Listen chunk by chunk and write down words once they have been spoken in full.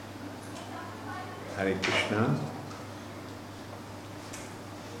Hare Krishna.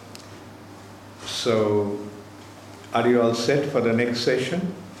 So, are you all set for the next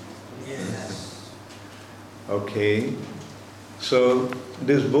session? Yes. Okay. So,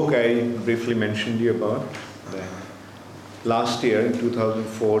 this book I briefly mentioned you about. Last year, in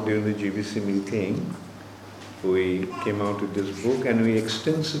 2004, during the GBC meeting, we came out with this book and we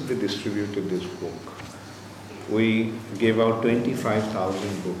extensively distributed this book. We gave out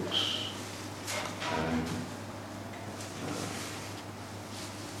 25,000 books.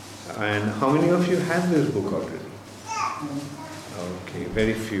 And how many of you have this book already? Okay,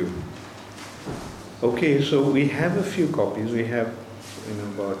 very few. Okay, so we have a few copies. We have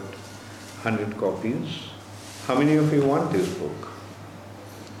about 100 copies. How many of you want this book?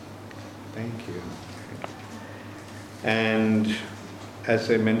 Thank you. And as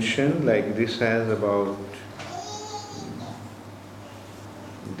I mentioned, like this has about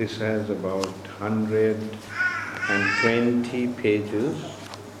 120 pages,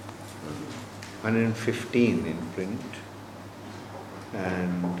 115 in print,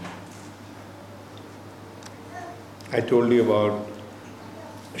 and I told you about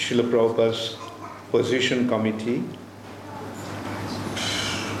Srila Prabhupada's position committee.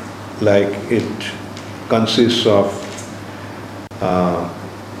 Like it consists of,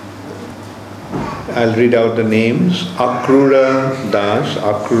 I'll read out the names. Akrura Das,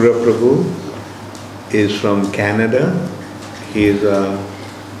 Akrura Prabhu is from Canada. He is a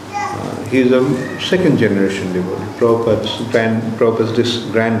second generation devotee, Prabhupada's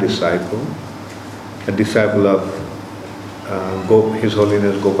grand disciple, a disciple of His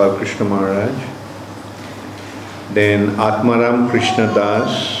Holiness Gopal Krishna Maharaj. Then Atmaram Krishna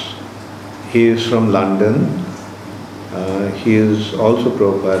Das, he is from London. He is also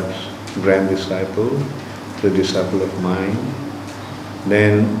Prabhupada's grand disciple, the disciple of mine.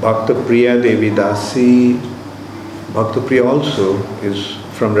 Then Bhakta Priya Devi Dasi, Bhakta Priya also is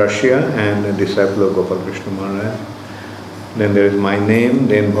from Russia and a disciple of Gopal Krishna Maharaj. Then there is my name,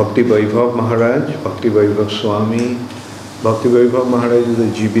 then Bhakti Vaibhav Maharaj, Bhakti Vaibhav Swami. Bhakti Vaibhav Maharaj is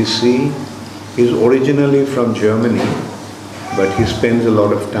a GBC. He is originally from Germany, but he spends a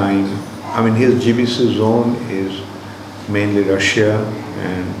lot of time, his GBC zone is mainly Russia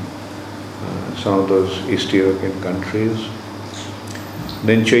and some of those East European countries.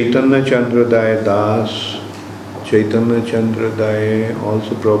 Then Chaitanya Chandra Daya Das, Chaitanya Chandra Daya,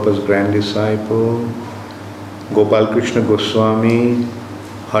 also Prabhupada's grand disciple. Gopal Krishna Goswami,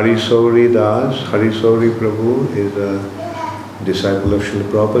 Harisauri Das, Harisauri Prabhu is a disciple of Srila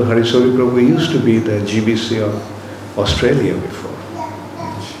Prabhupada. Harisauri Prabhu used to be the GBC of Australia before.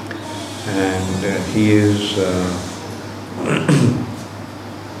 And he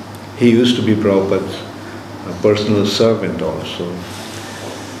used to be Prabhupada's personal servant also.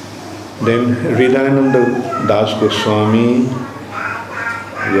 Then Hridayananda Das Goswami,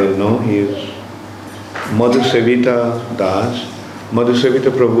 you all know, he is Madhusevita Das.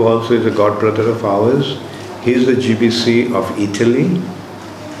 Madhusevita Prabhu also is a god brother of ours. He is the GBC of Italy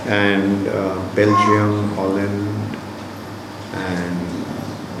and Belgium, Holland, and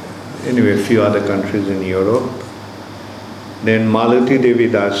anyway, a few other countries in Europe. Then Malati Devi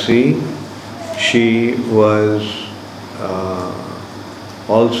Dasi, she was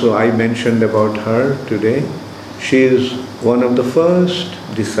also, I mentioned about her today. She is one of the first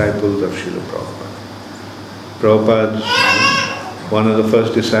disciples of Srila Prabhupada. One of the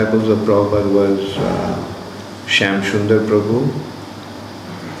first disciples of Prabhupada was Shyam Sundar Prabhu.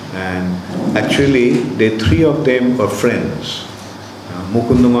 And actually, the three of them were friends.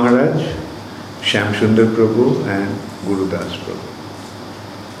 Mukunda Maharaj, Shyam Sundar Prabhu and Guru Das Prabhu.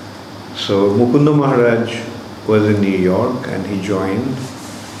 So Mukunda Maharaj was in New York and he joined,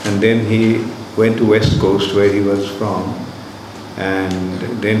 and then he went to West Coast where he was from, and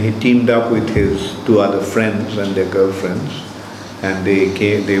then he teamed up with his two other friends and their girlfriends, and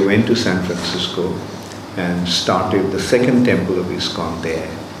they went to San Francisco and started the second temple of ISKCON there.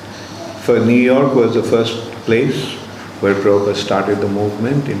 For New York was the first place where Prabhupada started the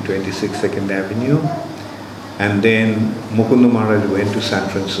movement in 26 2nd Avenue, and then Mukunda Maharaj went to San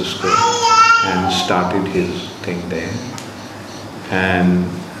Francisco and started his thing there. And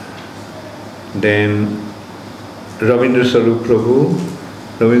then Ravindra Sarup Prabhu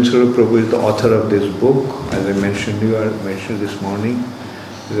is the author of this book, as I mentioned this morning.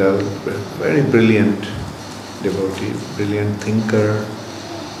 He's a very brilliant devotee, brilliant thinker,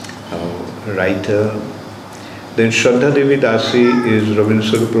 writer. Then Shraddha Devi Dasi is Ravindra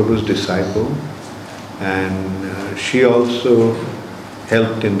Sarup Prabhu's disciple, and she also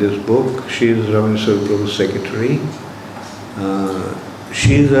helped in this book. She is Ravindra Sarup Prabhu's secretary.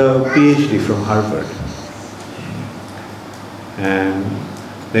 she is a PhD from Harvard. And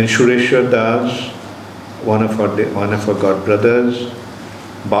then Sureshwar Das, one of our god brothers,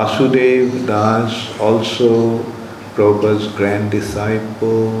 Basudev Das, also Prabhupada's grand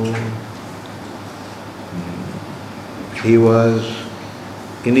disciple. He was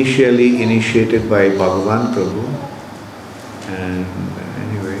initially initiated by Bhagavan Prabhu, and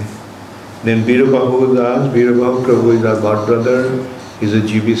anyway. Then Veerabahu Das, Veerabahu Prabhu is our god brother. He's a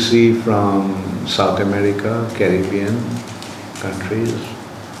GBC from South America, Caribbean countries.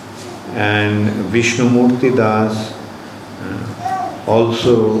 And Vishnumurti Das,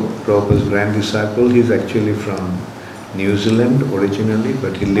 also Prabhupada's grand disciple. He's actually from New Zealand originally,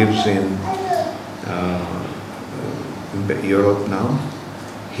 but he lives in Europe now.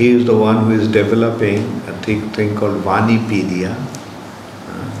 He is the one who is developing a thing called Vanipedia.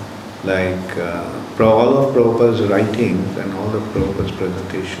 All of Prabhupada's writings and all of Prabhupada's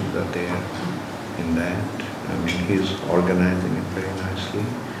presentations are there in that. I mean, he's organizing it very nicely.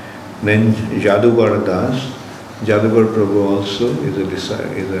 Then Jadugar Das, Jadugar Prabhu also is a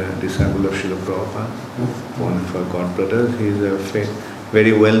disciple of Srila Prabhupada, one of our god brothers. He is a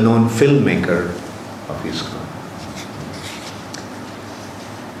very well-known filmmaker of ISKCON.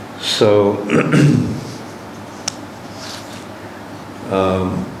 So,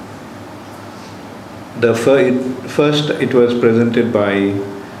 first it was presented by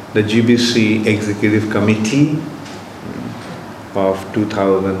the GBC Executive Committee of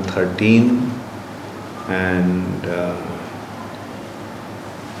 2013, and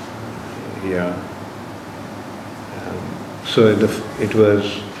so it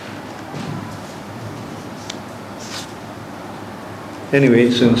was. Anyway,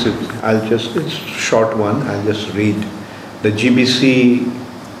 since it's a short one, I'll just read. The GBC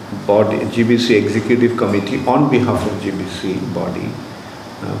body, GBC Executive Committee, on behalf of GBC body,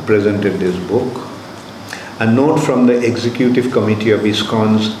 presented this book. A note from the Executive Committee of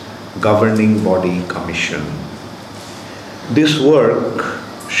ISKCON's Governing Body Commission. This work,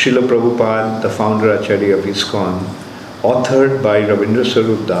 Srila Prabhupada, the founder Acharya of ISKCON, authored by Rabindra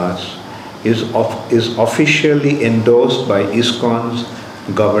Sarup Das, is officially endorsed by ISKCON's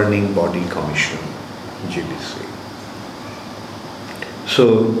Governing Body Commission, GBC.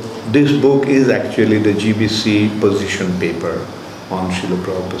 So this book is actually the GBC position paper on Srila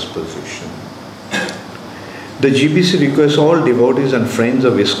Prabhupada's position. The GBC requests all devotees and friends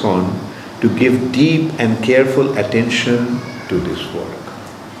of ISKCON to give deep and careful attention to this work.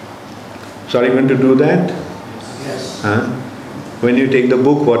 So are you going to do that? Yes. When you take the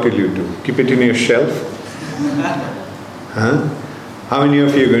book, what will you do? Keep it in your shelf? How many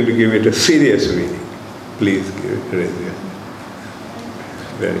of you are going to give it a serious reading? Please raise your hand.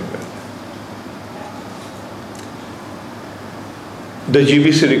 Very good. The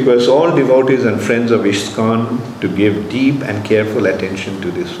GBC requests all devotees and friends of ISKCON to give deep and careful attention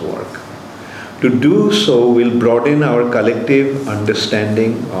to this work. To do so will broaden our collective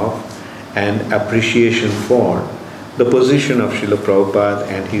understanding of and appreciation for the position of Srila Prabhupada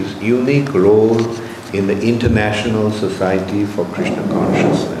and his unique role in the International Society for Krishna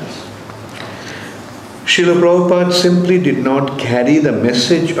Consciousness. Srila Prabhupada simply did not carry the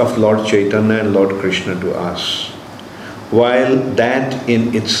message of Lord Chaitanya and Lord Krishna to us. While that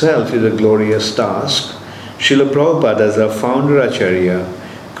in itself is a glorious task, Srila Prabhupada, as our founder Acharya,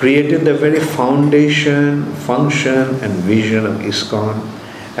 created the very foundation, function and vision of ISKCON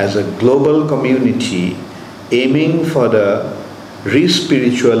as a global community aiming for the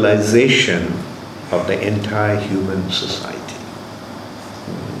re-spiritualization of the entire human society.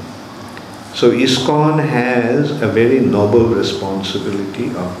 So ISKCON has a very noble responsibility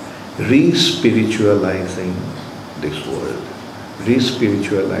of re-spiritualizing this world,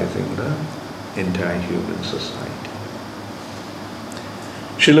 re-spiritualizing the entire human society.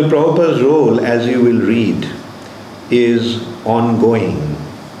 Srila Prabhupada's role, as you will read, is ongoing.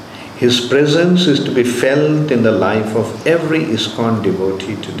 His presence is to be felt in the life of every ISKCON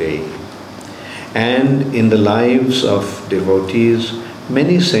devotee today and in the lives of devotees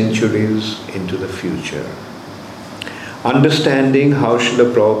many centuries into the future. Understanding how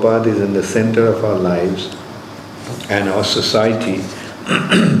Srila Prabhupada is in the center of our lives and our society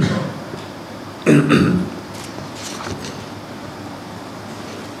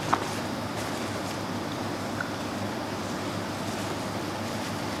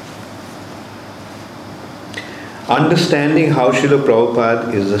Understanding how Srila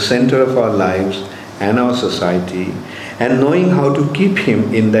Prabhupada is the center of our lives and our society, and knowing how to keep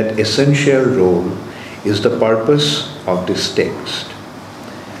him in that essential role is the purpose of this text.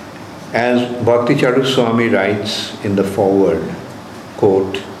 As Bhakti Charu Swami writes in the foreword,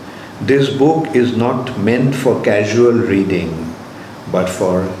 quote, "This book is not meant for casual reading, but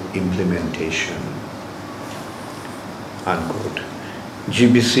for implementation," unquote.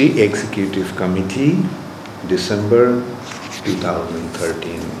 GBC Executive Committee, December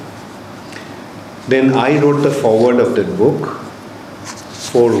 2013. Then I wrote the foreword of that book,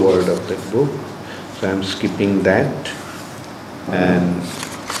 foreword of that book, so I'm skipping that, and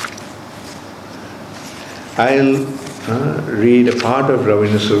I'll read a part of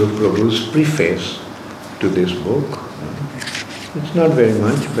Ravindra Swarup Prabhu's preface to this book. It's not very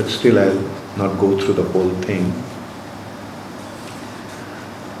much, but still I'll not go through the whole thing.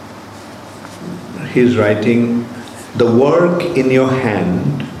 He's writing, "The work in your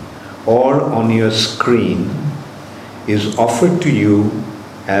hand or on your screen is offered to you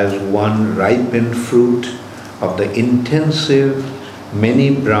as one ripened fruit of the intensive,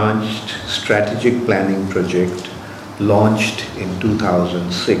 many-branched strategic planning project launched in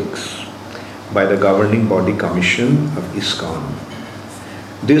 2006 by the governing body commission of ISKCON.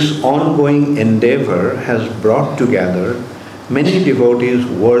 This ongoing endeavor has brought together many devotees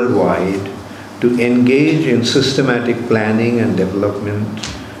worldwide to engage in systematic planning and development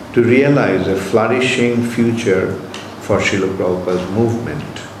to realize a flourishing future for Srila Prabhupada's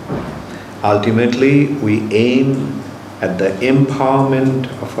movement. Ultimately, we aim at the empowerment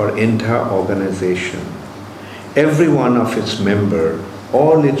of our entire organization, every one of its members,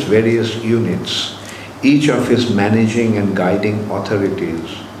 all its various units, each of its managing and guiding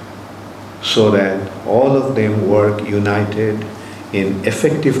authorities, so that all of them work united in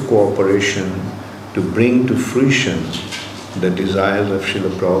effective cooperation to bring to fruition the desires of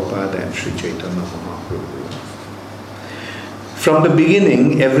Srila Prabhupada and Sri Chaitanya Mahaprabhu. From the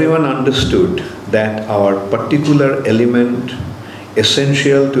beginning, everyone understood that our particular element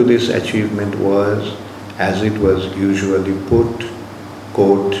essential to this achievement was, as it was usually put,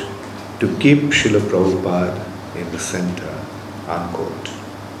 quote, to keep Srila Prabhupada in the center, unquote.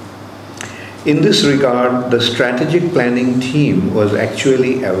 In this regard, the strategic planning team was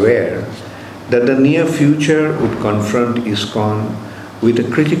actually aware that the near future would confront ISKCON with a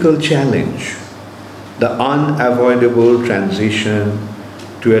critical challenge, the unavoidable transition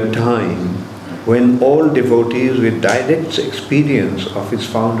to a time when all devotees with direct experience of its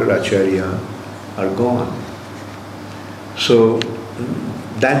founder Acharya are gone. So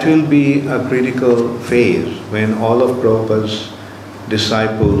that will be a critical phase when all of Prabhupada's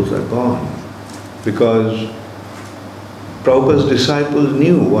disciples are gone, because Prabhupada's disciples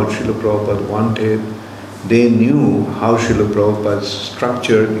knew what Srila Prabhupada wanted. They knew how Srila Prabhupada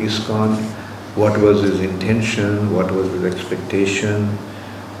structured ISKCON, what was his intention, what was his expectation.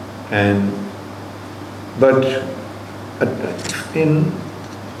 But in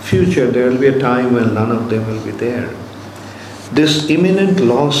future there will be a time when none of them will be there. This imminent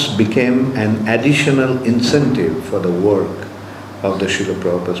loss became an additional incentive for the work of the Srila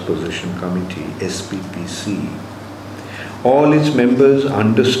Prabhupada's Position Committee, SPPC. All its members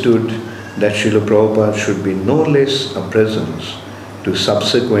understood that Srila Prabhupada should be no less a presence to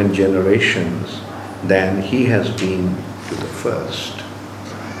subsequent generations than he has been to the first.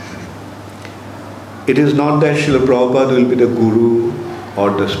 It is not that Srila Prabhupada will be the guru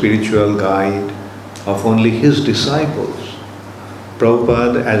or the spiritual guide of only his disciples.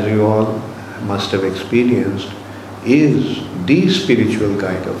 Prabhupada, as you all must have experienced, is the spiritual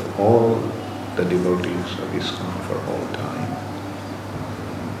guide of all the devotees of ISKCON for all time.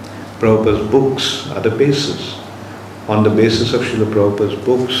 Prabhupada's books are the basis. On the basis of Srila Prabhupada's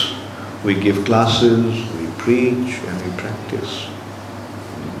books, we give classes, we preach, and we practice.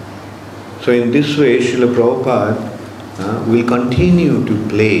 So in this way, Srila Prabhupada will continue to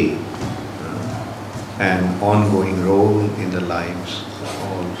play an ongoing role in the lives of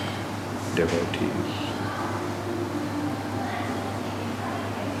all devotees.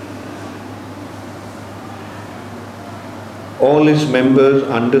 All its members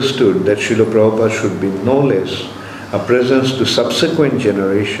understood that Srila Prabhupada should be no less a presence to subsequent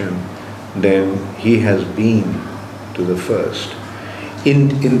generation than he has been to the first.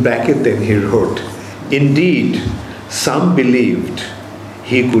 In bracket then he wrote, indeed, some believed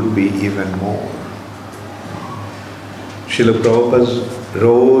he could be even more. Srila Prabhupada's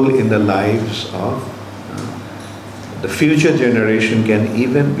role in the lives of the future generation can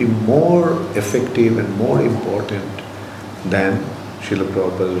even be more effective and more important than Srila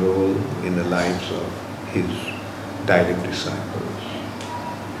Prabhupada's role in the lives of his direct disciples.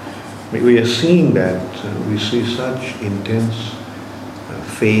 We are seeing that, we see such intense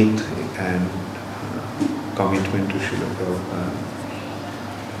faith and commitment to Srila Prabhupada.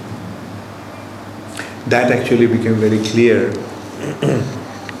 That actually became very clear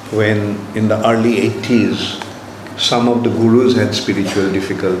when in the early 80s, some of the gurus had spiritual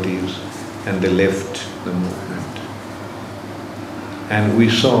difficulties and they left the movement. And we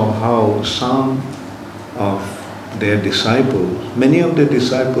saw how some of their disciples, many of their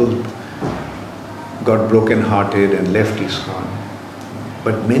disciples got broken-hearted and left ISKCON,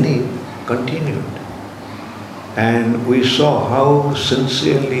 but many continued. And we saw how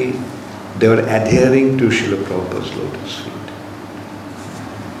sincerely they were adhering to Srila Prabhupada's lotus feet.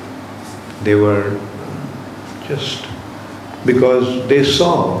 They were just because they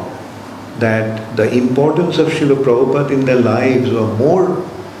saw that the importance of Srila Prabhupada in their lives were more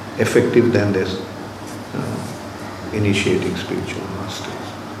effective than their initiating spiritual masters,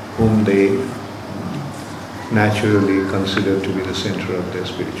 whom they naturally considered to be the center of their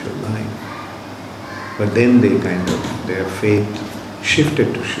spiritual life. But then their faith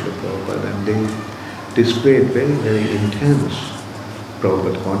shifted to Srila Prabhupada and they displayed very, very intense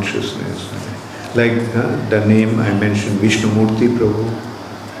Prabhupada consciousness. Like the name I mentioned, Vishnumurti Prabhu,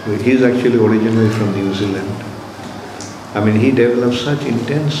 he is actually originally from New Zealand. I mean, he developed such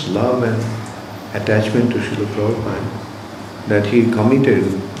intense love and attachment to Srila Prabhupada that he committed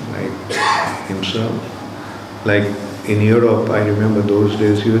himself. Like in Europe, I remember those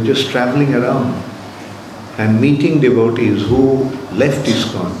days, he was just traveling around and meeting devotees who left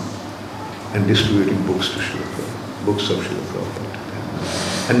ISKCON and distributing books to Srila Prabhupada, books of Srila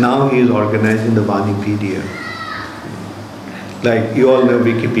Prabhupada. And now he is organizing the Vanipedia. Like you all know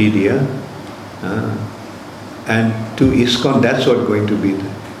Wikipedia, and to ISKCON that's what going to be.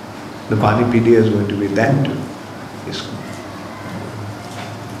 The Vanipedia is going to be that to ISKCON.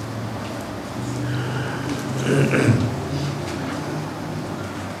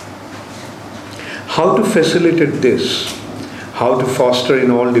 How to facilitate this? How to foster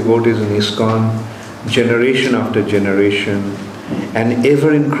in all devotees in ISKCON, generation after generation, an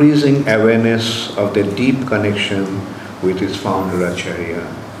ever-increasing awareness of their deep connection with its founder Acharya,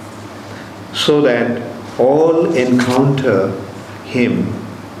 so that all encounter him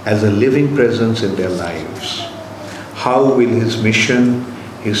as a living presence in their lives. How will his mission,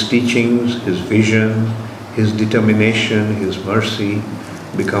 his teachings, his vision, his determination, his mercy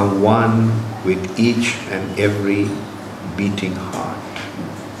become one with each and every beating heart?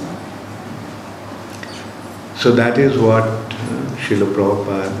 So that is what Srila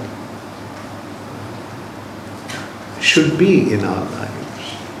Prabhupada should be in our lives.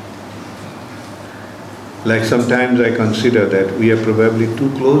 Like sometimes I consider that we are probably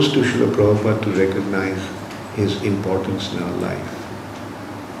too close to Srila Prabhupada to recognize his importance in our life.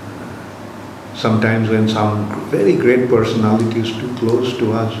 Sometimes when some very great personality is too close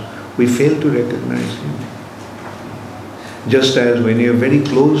to us, we fail to recognize him. Just as when you are very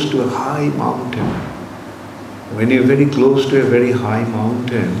close to a high mountain, when you are very close to a very high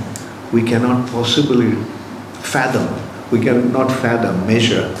mountain, we cannot possibly fathom,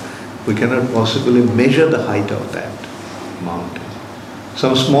 measure. We cannot possibly measure the height of that mountain.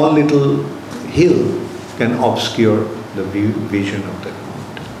 Some small little hill can obscure the vision of that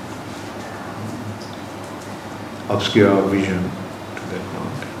mountain. Obscure our vision to that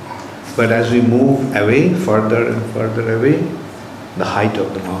mountain. But as we move away, further and further away, the height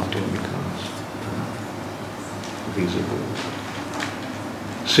of the mountain becomes visible.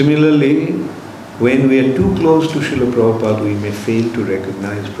 Similarly, when we are too close to Srila Prabhupada, we may fail to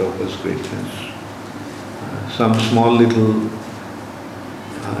recognize Prabhupada's greatness. Some small little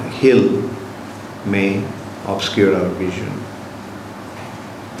hill may obscure our vision.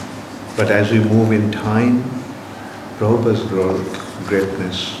 But as we move in time, Prabhupada's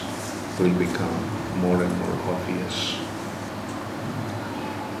greatness will become more and more obvious.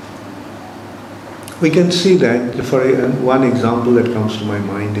 We can see that, for one example that comes to my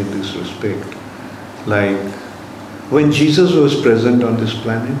mind in this respect, like when Jesus was present on this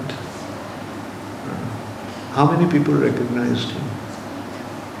planet, how many people recognized him?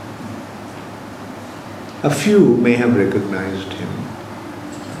 A few may have recognized him.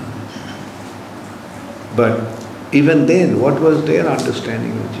 But even then, what was their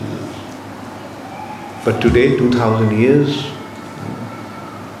understanding of Jesus? But today, 2000 years,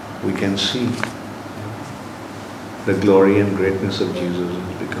 we can see the glory and greatness of Jesus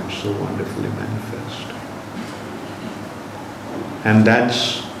has become so wonderfully manifest. And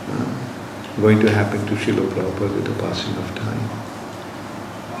that's going to happen to Srila Prabhupada with the passing of time.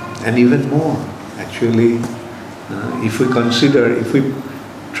 And even more, actually, if we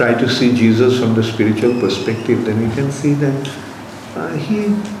try to see Jesus from the spiritual perspective, then we can see that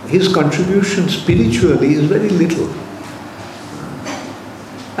his contribution spiritually is very little.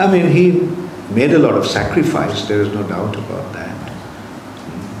 I mean, he made a lot of sacrifice, there is no doubt about that.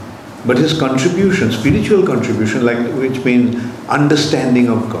 But his contribution, spiritual contribution, which means understanding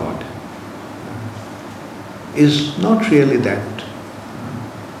of God, is not really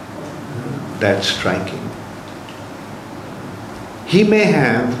that striking. He may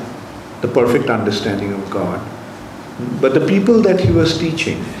have the perfect understanding of God, but the people that he was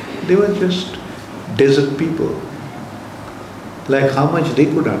teaching, they were just desert people. Like how much they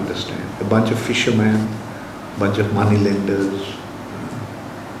could understand. A bunch of fishermen, a bunch of moneylenders,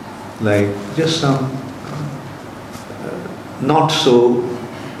 like just some not so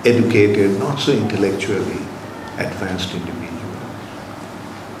educated, not so intellectually advanced individuals.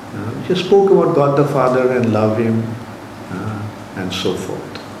 Just spoke about God the Father and love Him and so forth.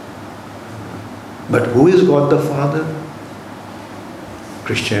 But who is God the Father?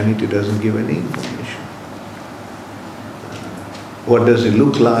 Christianity doesn't give any information. What does He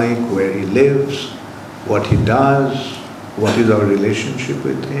look like, where He lives, what He does, what is our relationship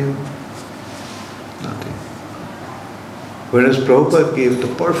with Him? Nothing. Whereas Prabhupada gave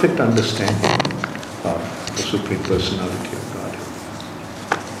the perfect understanding of the Supreme Personality of Godhead.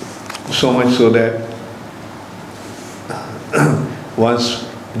 So much so that once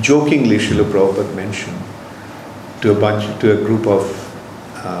jokingly Srila Prabhupada mentioned to a group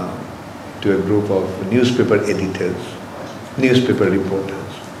of newspaper editors, newspaper reporters,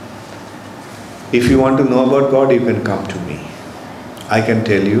 if you want to know about God, you can come to me. I can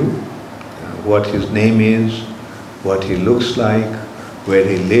tell you what His name is, what He looks like, where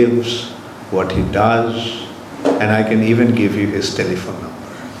He lives, what He does, and I can even give you His telephone number.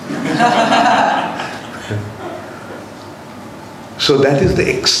 So that is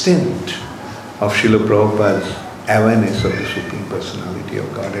the extent of Srila Prabhupada's awareness of the Supreme Personality of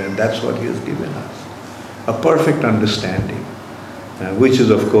God, and that's what He has given us. A perfect understanding, which is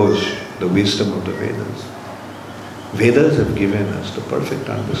of course the wisdom of the Vedas. Vedas have given us the perfect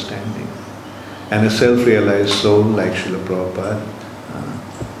understanding. And a self-realized soul like Srila Prabhupada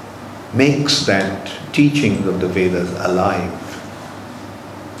makes that teaching of the Vedas alive.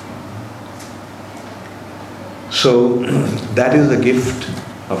 So that is the gift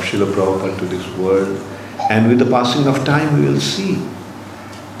of Srila Prabhupada to this world. And with the passing of time we will see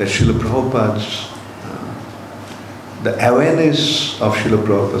that Srila Prabhupada's the awareness of Srila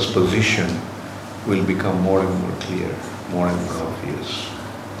Prabhupada's position will become more and more clear, more and more obvious.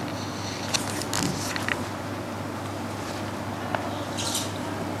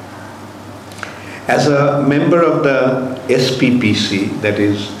 As a member of the SPPC, that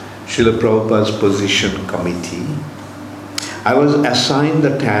is Srila Prabhupada's Position Committee, I was assigned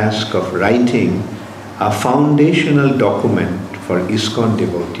the task of writing a foundational document for ISKCON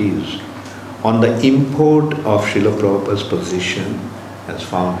devotees on the import of Srila Prabhupada's position as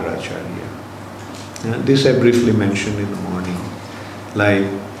founder Acharya. This I briefly mentioned in the morning. Like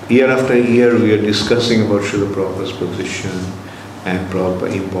year after year we are discussing about Srila Prabhupada's position and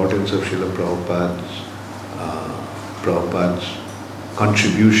importance of Srila Prabhupada's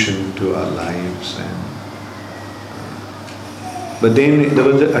contribution to our lives. But then there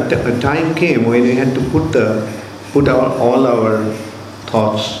was a time came when we had to put all our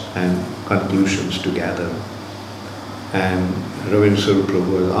thoughts and conclusions together. And Ravindra Swarup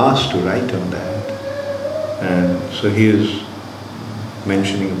Prabhu was asked to write on that. And so he is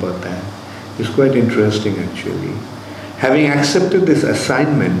mentioning about that. It's quite interesting actually. Having accepted this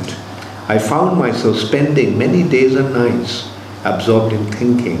assignment, I found myself spending many days and nights absorbed in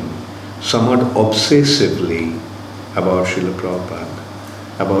thinking, somewhat obsessively, about Srila Prabhupada,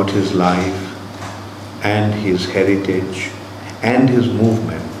 about his life and his heritage and his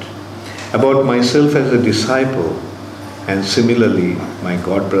movement, about myself as a disciple, and similarly my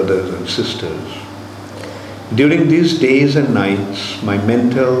god brothers and sisters. During these days and nights, my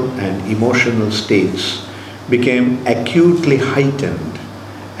mental and emotional states became acutely heightened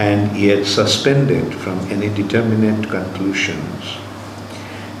and yet suspended from any determinate conclusions.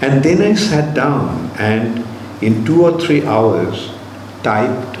 And then I sat down and in 2 or 3 hours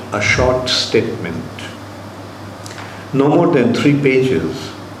typed a short statement, no more than 3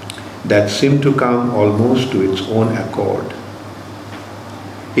 pages, that seemed to come almost to its own accord.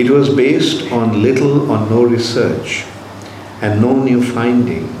 It was based on little or no research and no new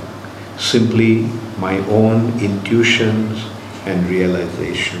finding, simply my own intuitions and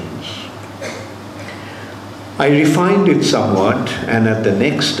realizations. I refined it somewhat and at the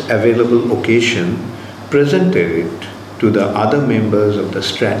next available occasion presented it to the other members of the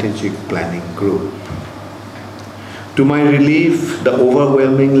strategic planning group. To my relief, the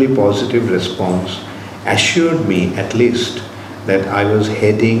overwhelmingly positive response assured me at least that I was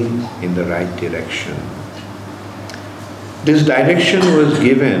heading in the right direction. This direction was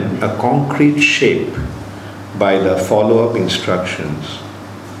given a concrete shape by the follow-up instructions,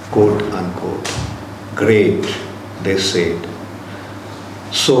 quote unquote. Great, they said.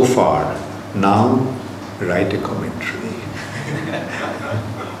 So far, now write a commentary.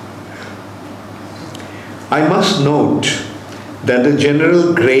 I must note that the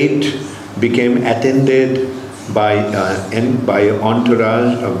general great became attended by an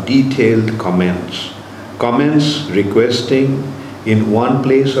entourage of detailed comments. Comments requesting in one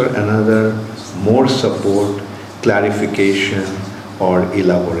place or another more support, clarification, or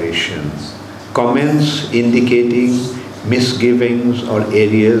elaboration. Comments indicating misgivings or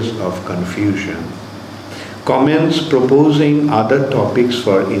areas of confusion. Comments proposing other topics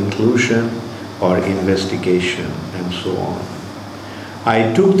for inclusion or investigation, and so on.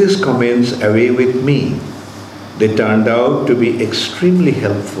 I took these comments away with me. They turned out to be extremely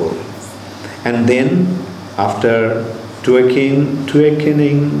helpful. And then, after tweaking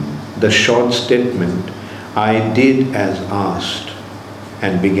the short statement, I did as asked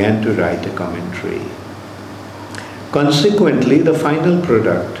and began to write a commentary. Consequently, the final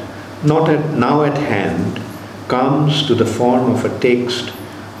product, now at hand, comes to the form of a text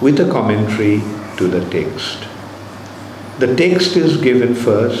with a commentary to the text. The text is given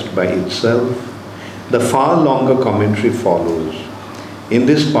first by itself. The far longer commentary follows. In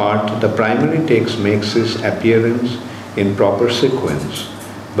this part, the primary text makes its appearance in proper sequence,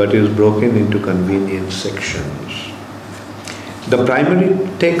 but is broken into convenient sections. The primary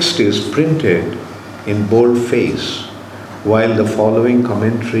text is printed in boldface, while the following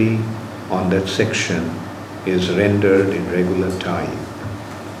commentary on that section is rendered in regular type.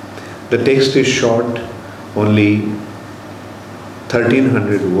 The text is short, only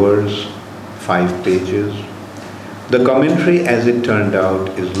 1300 words, 5 pages. The commentary, as it turned out,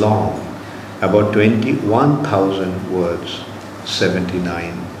 is long, about 21,000 words,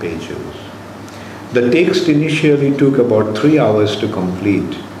 79 pages. The text initially took about 3 hours to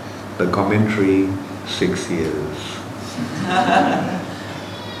complete, the commentary 6 years.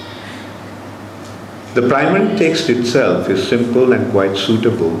 The primary text itself is simple and quite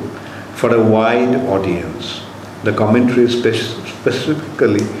suitable for a wide audience. The commentary is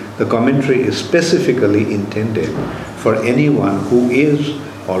specifically intended for anyone who is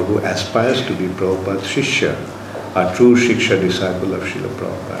or who aspires to be Prabhupada's Shishya, a true Shiksha disciple of Srila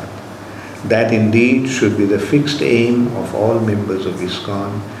Prabhupada. That indeed should be the fixed aim of all members of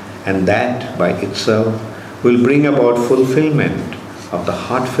ISKCON, and that by itself will bring about fulfillment of the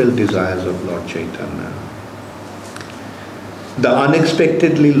heartfelt desires of Lord Chaitanya. The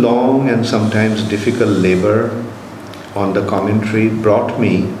unexpectedly long and sometimes difficult labor on the commentary brought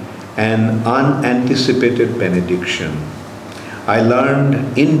me an unanticipated benediction. I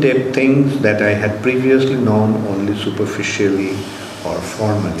learned in-depth things that I had previously known only superficially or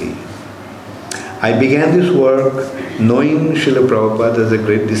formally. I began this work knowing Srila Prabhupada as a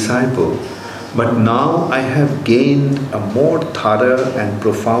great disciple, but now I have gained a more thorough and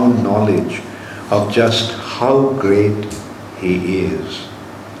profound knowledge of just how great he is,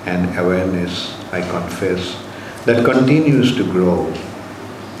 an awareness, I confess, that continues to grow.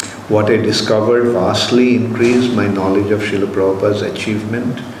 What I discovered vastly increased my knowledge of Srila Prabhupada's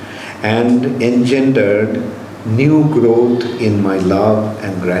achievement and engendered new growth in my love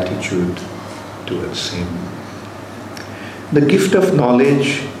and gratitude towards him. The gift of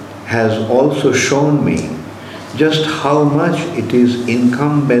knowledge has also shown me just how much it is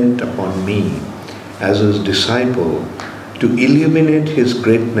incumbent upon me as his disciple to illuminate his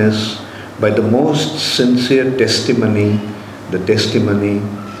greatness by the most sincere testimony, the testimony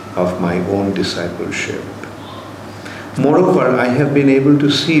of my own discipleship. Moreover, I have been able to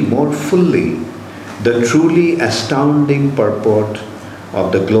see more fully the truly astounding purport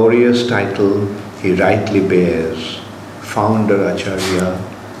of the glorious title he rightly bears, Founder Acharya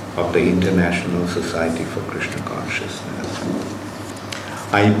of the International Society for Krishna Consciousness.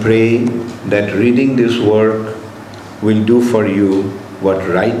 I pray that reading this work will do for you what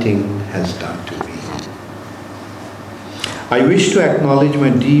writing has done to me. I wish to acknowledge my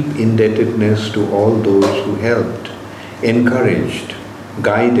deep indebtedness to all those who helped, encouraged,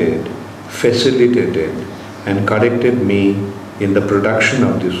 guided, facilitated, and corrected me in the production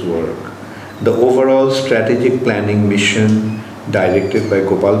of this work. The overall strategic planning mission directed by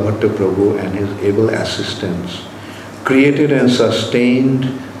Gopal Bhatta Prabhu and his able assistants created and sustained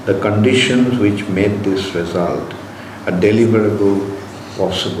the conditions which made this result a deliverable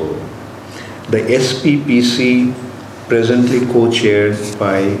possible. The SPPC, presently co-chaired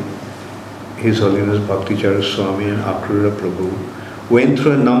by His Holiness Bhakticharya Swami and Acharya Prabhu, went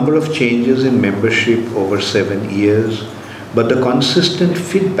through a number of changes in membership over 7 years but the consistent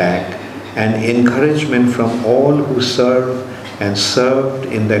feedback and encouragement from all who serve and served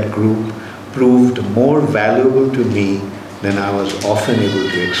in that group proved more valuable to me than I was often able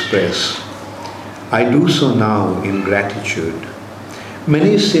to express. I do so now in gratitude.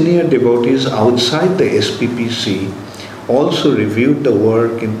 Many senior devotees outside the SPPC also reviewed the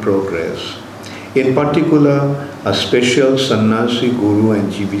work in progress. In particular, a special Sannyasi Guru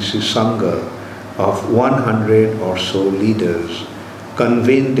and GBC Sangha of 100 or so leaders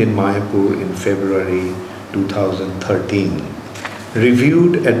convened in Mayapur in February 2013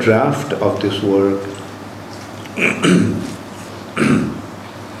 reviewed a draft of this work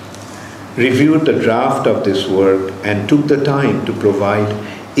reviewed the draft of this work and took the time to provide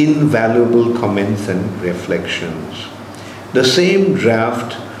invaluable comments and reflections. The same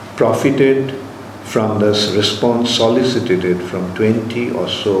draft profited from the response solicited from 20 or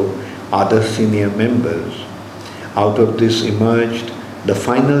so other senior members. Out of this emerged the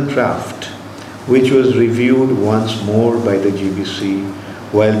final draft, which was reviewed once more by the GBC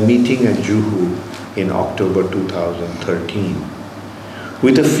while meeting at Juhu in October 2013.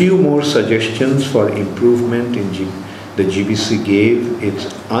 With a few more suggestions for improvement, the GBC gave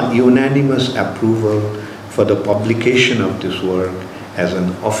its unanimous approval for the publication of this work as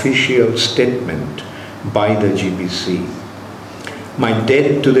an official statement by the GBC. My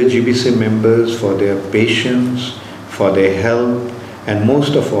debt to the GBC members for their patience, for their help, and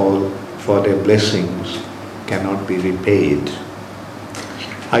most of all, for their blessings cannot be repaid.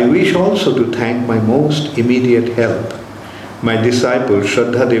 I wish also to thank my most immediate help. My disciple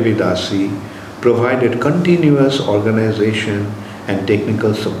Shraddha Devi Dasi provided continuous organization and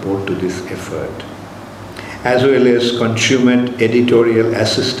technical support to this effort, as well as consummate editorial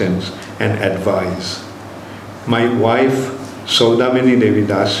assistance and advice. My wife Saudamini Devi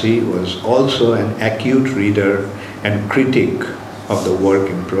Dasi was also an acute reader and critic of the work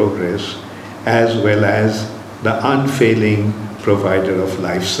in progress, as well as the unfailing provider of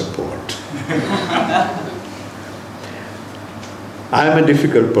life support. I am a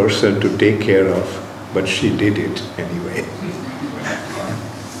difficult person to take care of, but she did it anyway.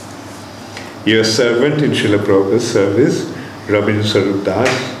 Your servant in Srila Prabhupada's service, Rabindra Sarup Das,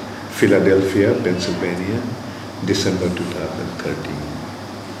 Philadelphia, Pennsylvania, December 2013.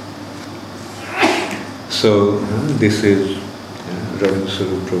 So this is Rabindra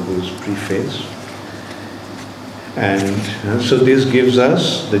Sarup Prabhu's preface. And so this gives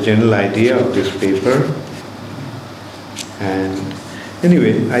us the general idea of this paper. And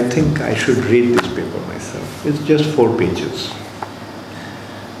anyway, I think I should read this paper myself. It's just 4 pages.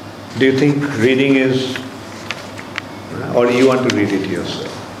 Do you think reading is, or you want to read it yourself?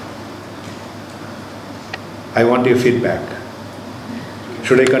 I want your feedback.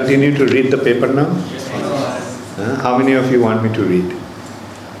 Should I continue to read the paper now? How many of you want me to read?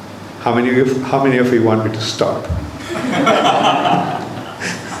 How many of you want me to stop?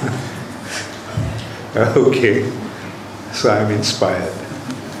 Okay, so I'm inspired.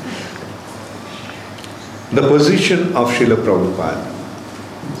 The position of Srila Prabhupada.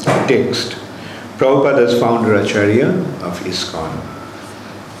 Text. Prabhupada as founder Acharya of ISKCON.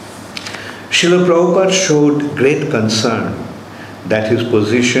 Srila Prabhupada showed great concern that his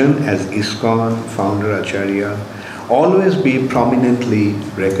position as ISKCON founder Acharya always be prominently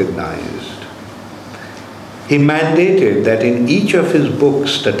recognized. He mandated that in each of his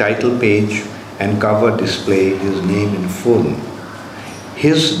books the title page and cover display his name in full.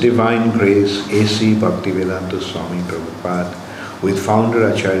 His Divine Grace A.C. Bhaktivedanta Swami Prabhupada, with founder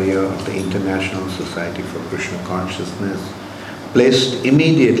Acharya of the International Society for Krishna Consciousness, placed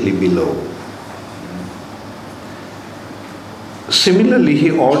immediately below. Similarly,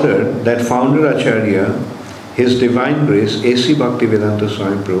 he ordered that founder Acharya, His Divine Grace A.C. Bhaktivedanta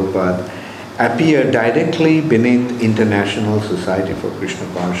Swami Prabhupada, appear directly beneath International Society for Krishna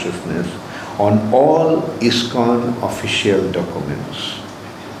Consciousness on all ISKCON official documents,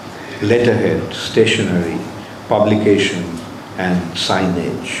 letterhead, stationery, publications, and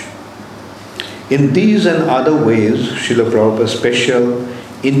signage. In these and other ways, Srila Prabhupada's special,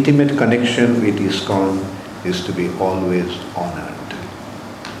 intimate connection with ISKCON is to be always honored.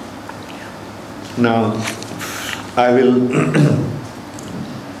 Now, I will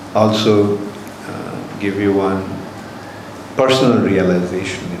also give you one personal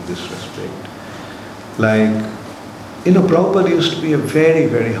realization in this respect. Like, Prabhupada used to be a very,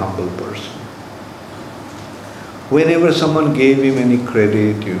 very humble person. Whenever someone gave him any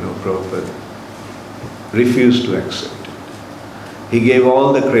credit, Prabhupada refused to accept it. He gave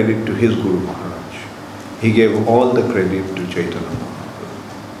all the credit to his Guru Maharaj. He gave all the credit to Chaitanya Mahaprabhu.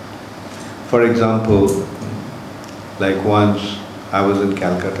 For example, Like once I was in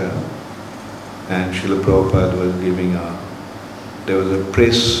Calcutta and Srila Prabhupada was there was a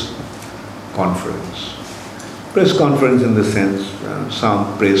press conference. Press conference in the sense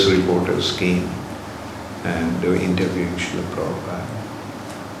some press reporters came and they were interviewing Srila Prabhupada.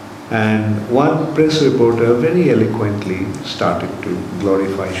 And one press reporter very eloquently started to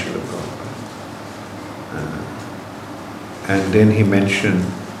glorify Srila Prabhupada. And then he mentioned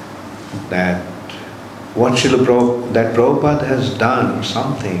that that Prabhupada has done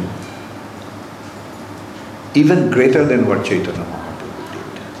something even greater than what Chaitanya Mahaprabhu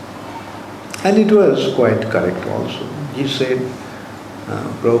did. And it was quite correct also. He said,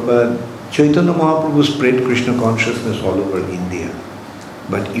 Prabhupada, Chaitanya Mahaprabhu spread Krishna consciousness all over India,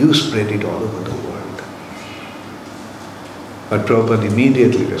 but you spread it all over the world. But Prabhupada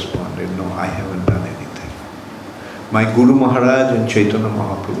immediately responded, no, I haven't done anything. My Guru Maharaj and Chaitanya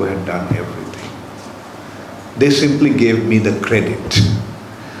Mahaprabhu had done everything. They simply gave me the credit.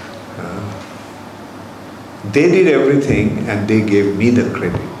 They did everything and they gave me the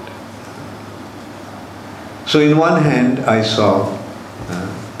credit. So in one hand I saw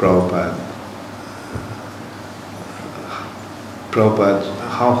Prabhupada,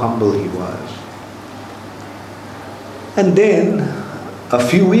 how humble he was. And then a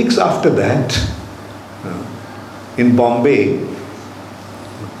few weeks after that, in Bombay,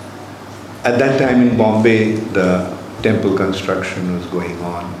 at that time in Bombay, the temple construction was going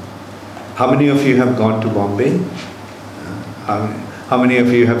on. How many of you have gone to Bombay? How many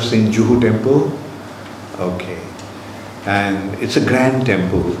of you have seen Juhu temple? Okay. And it's a grand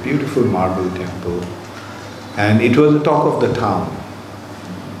temple, beautiful marble temple. And it was the talk of the town.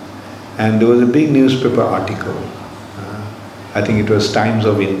 And there was a big newspaper article. I think it was Times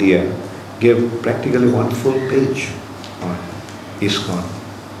of India, gave practically one full page on ISKCON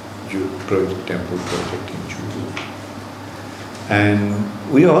temple project in Juhu.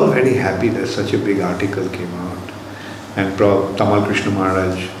 And we were all very happy that such a big article came out. And Tamal Krishna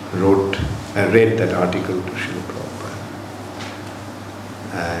Maharaj read that article to Srila Prabhupada.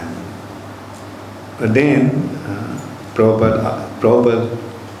 And then Prabhupada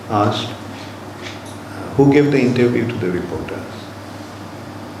asked, who gave the interview to the reporters?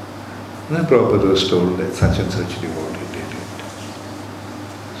 And then Prabhupada was told that such and such devotee did it.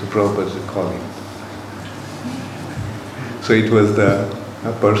 So Prabhupada is calling. So it was a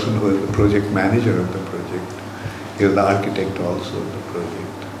person who was the project manager of the project. He was the architect also of the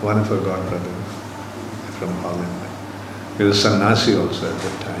project. One of our godbrothers from Holland. He was a sannyasi also at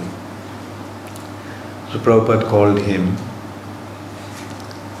that time. So Prabhupada called him,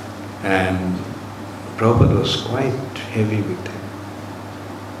 and Prabhupada was quite heavy with him.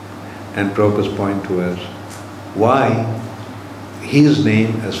 And Prabhupada's point was why his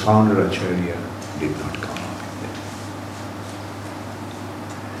name as founder Acharya did not come up in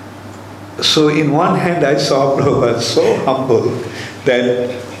it. So in one hand I saw Prabhupada so humble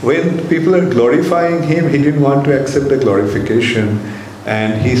that when people are glorifying him, he didn't want to accept the glorification,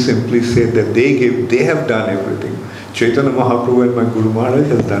 and he simply said that they have done everything. Chaitanya Mahaprabhu and my Guru Maharaj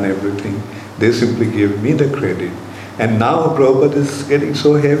has done everything. They simply gave me the credit. And now Prabhupada is getting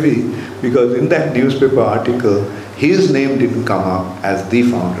so heavy because in that newspaper article, his name didn't come up as the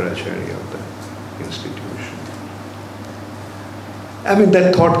founder Acharya of the institution. I mean,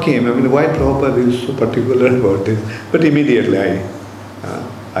 that thought came. I mean, why Prabhupada is so particular about this? But immediately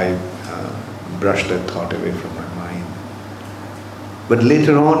I brushed that thought away from my mind. But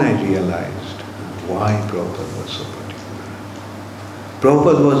later on I realized why Prabhupada was so particular.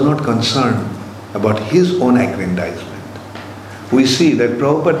 Prabhupada was not concerned about his own aggrandizement. We see that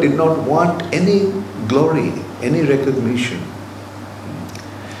Prabhupada did not want any glory, any recognition.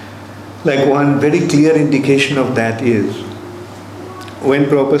 Like one very clear indication of that is when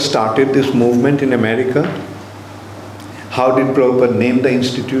Prabhupada started this movement in America, how did Prabhupada name the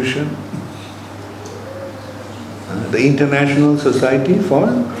institution? The International Society for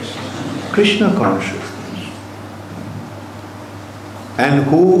Krishna Consciousness. And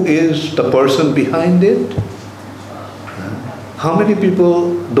who is the person behind it? How many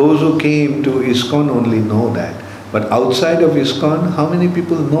people, those who came to ISKCON only know that. But outside of ISKCON, how many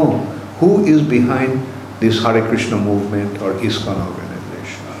people know who is behind this Hare Krishna movement or ISKCON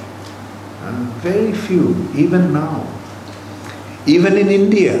organization? Very few, even now. Even in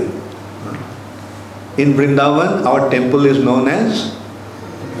India. In Vrindavan, our temple is known as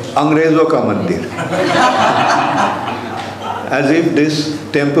Angrezo ka Mandir. As if this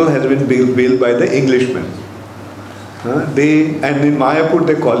temple has been built by the Englishmen. And in Mayapur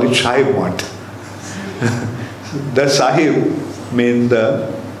they call it Sahib Mat. The Sahib means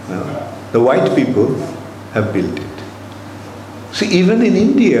the white people have built it. See, even in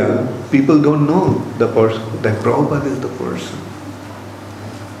India, people don't know the person, that Prabhupada is the person.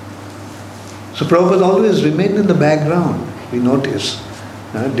 So Prabhupada always remained in the background, we notice.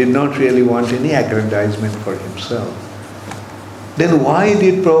 Did not really want any aggrandizement for himself. Then why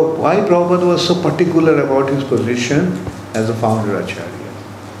Prabhupada was so particular about his position as a founder Acharya?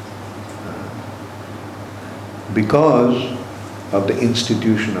 Because of the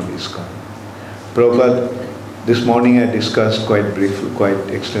institution of ISKCON. Prabhupada, this morning I discussed quite briefly, quite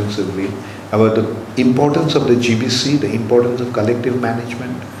extensively about the importance of the GBC, the importance of collective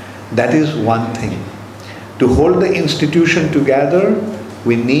management. That is one thing. To hold the institution together,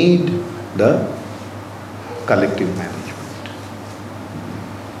 we need the collective management.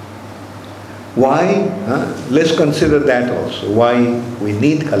 Why? Let's consider that also. Why we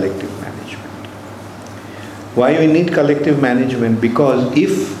need collective management. Why we need collective management? Because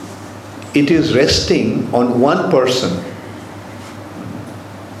if it is resting on one person,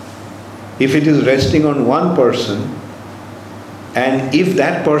 and if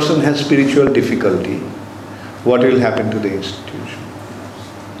that person has spiritual difficulty, what will happen to the institution?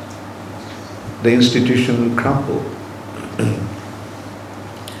 The institution will crumble.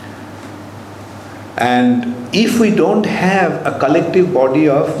 And if we don't have a collective body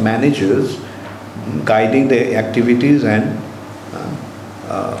of managers guiding the activities and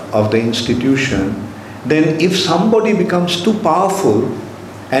of the institution, then if somebody becomes too powerful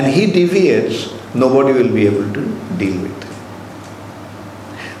and he deviates, nobody will be able to deal with him.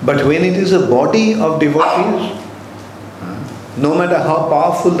 But when it is a body of devotees, no matter how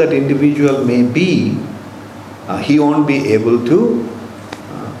powerful that individual may be, he won't be able to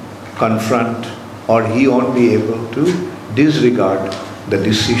confront, or he won't be able to disregard the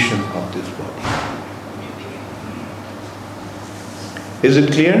decision of this body. Is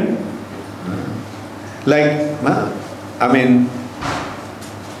it clear?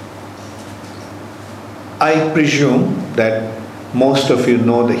 I presume that most of you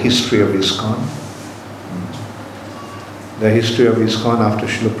know the history of ISKCON. The history of ISKCON after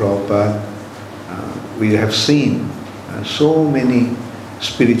Srila Prabhupada, we have seen so many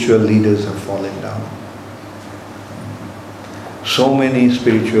spiritual leaders have fallen down. So many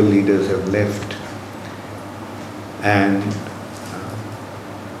spiritual leaders have left.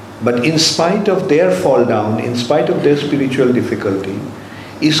 But in spite of their fall down, in spite of their spiritual difficulty,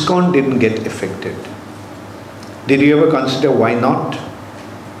 ISKCON didn't get affected. Did you ever consider why not?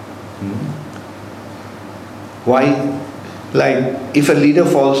 Why? Like, if a leader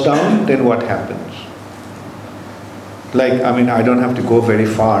falls down, then what happens? I don't have to go very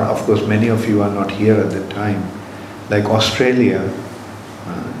far. Of course, many of you are not here at the time. Like Australia,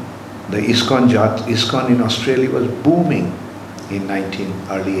 the ISKCON in Australia was booming in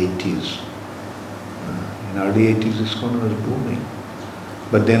early 80s. In early 80s, ISKCON was booming.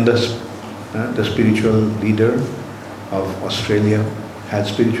 But then the spiritual leader of Australia had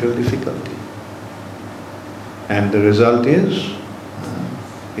spiritual difficulty. And the result is,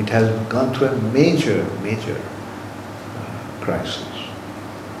 it has gone through a major crisis.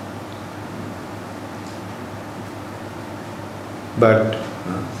 But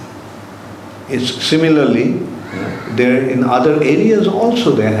it's similarly, there in other areas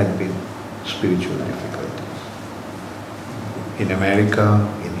also there had been spiritual difficulties. In America,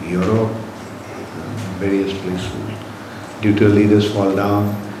 in Europe, various places. Due to leaders fall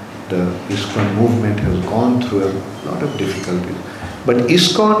down, the ISKCON movement has gone through a lot of difficulties. But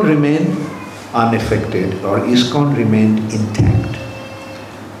ISKCON remained unaffected, or ISKCON remained intact.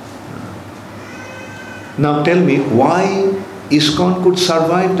 Now tell me, why ISKCON could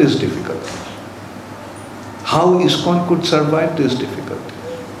survive these difficulties? How ISKCON could survive these difficulties?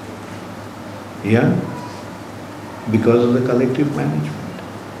 Yeah? Because of the collective management.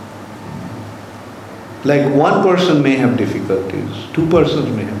 Like one person may have difficulties, two persons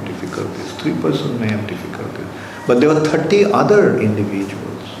may have difficulties, three persons may have difficulties, but there were 30 other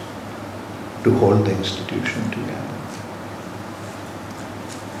individuals to hold the institution together.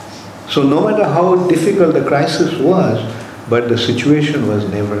 So no matter how difficult the crisis was, but the situation was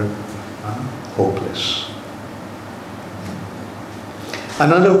never hopeless.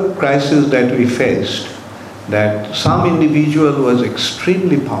 Another crisis that we faced, that some individual was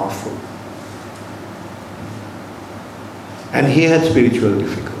extremely powerful, and he had spiritual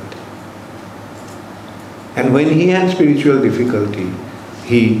difficulty. And when he had spiritual difficulty,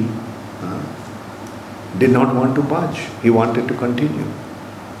 he did not want to budge. He wanted to continue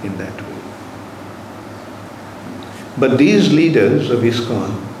in that way. But these leaders of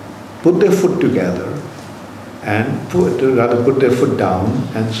ISKCON put their foot together and put their foot down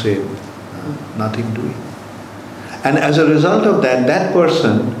and said, nothing doing. And as a result of that, that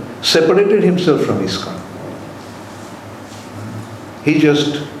person separated himself from ISKCON. He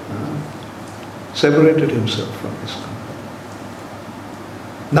just separated himself from ISKCON.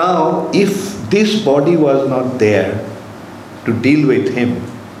 Now, if this body was not there to deal with him,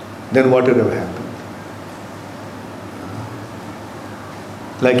 then what would have happened?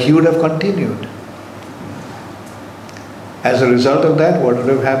 Like he would have continued. As a result of that, what would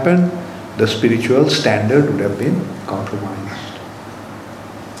have happened? The spiritual standard would have been compromised.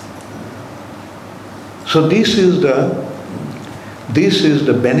 So this is the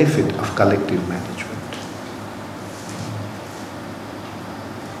benefit of collective management.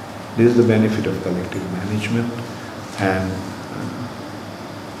 This is the benefit of collective management,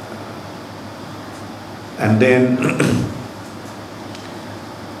 and then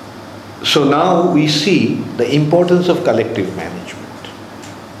so now we see the importance of collective management,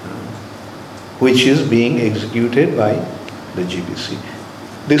 which is being executed by the GBC.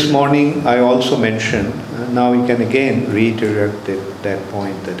 This morning I also mentioned, now we can again reiterate that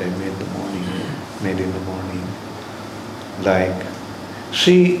point that I made in the morning. Like,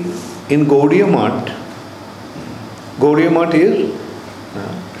 see, in Gaudiya Math is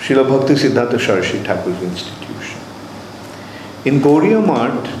Srila Bhakti Siddhanta Saraswati Thakur's institution. In Gaudiya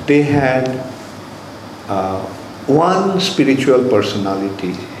Math, they had one spiritual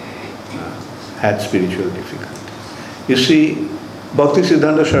personality had spiritual difficulty. You see, Bhakti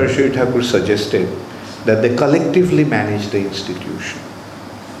Siddhanta Saraswati Thakur suggested that they collectively manage the institution.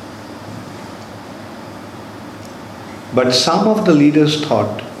 But some of the leaders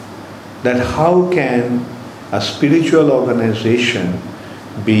thought that how can a spiritual organization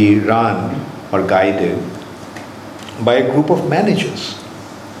be run or guided by a group of managers?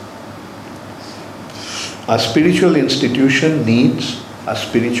 A spiritual institution needs a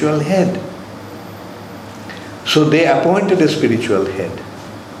spiritual head. So they appointed a spiritual head,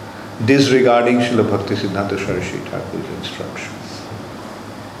 disregarding Srila Bhakti Siddhanta Saraswati Thakur's instruction.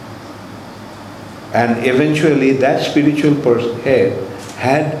 And eventually that spiritual head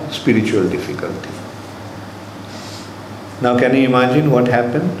had spiritual difficulty. Now can you imagine what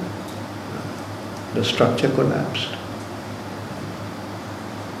happened? The structure collapsed.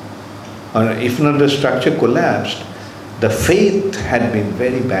 Or if not the structure collapsed, the faith had been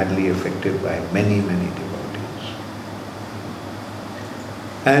very badly affected by many, many devotees.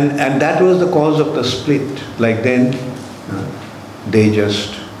 And that was the cause of the split. Like then, they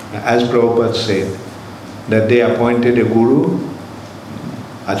just, as Prabhupada said, that they appointed a guru,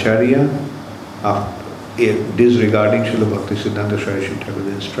 Acharya, disregarding Srila Bhakti Siddhanta Saraswati Thakur's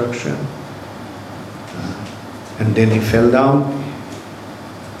instruction. And then he fell down.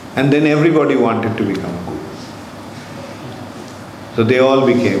 And then everybody wanted to become a guru. So they all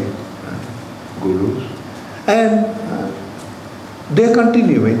became gurus. And they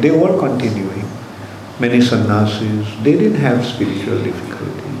were continuing. Many sannyasis, they didn't have spiritual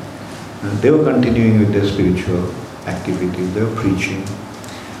difficulty. They were continuing with their spiritual activities. They were preaching.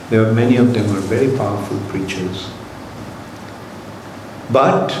 Many of them were very powerful preachers.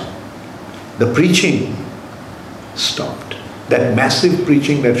 But the preaching stopped. That massive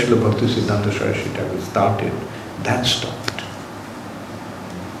preaching that Srila Bhakti Siddhanta Saraswati Thakur started, that stopped.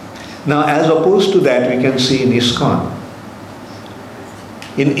 Now, as opposed to that, we can see in ISKCON.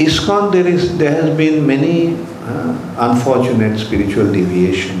 In ISKCON, there has been many unfortunate spiritual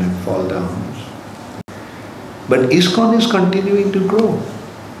deviation and fall downs. But ISKCON is continuing to grow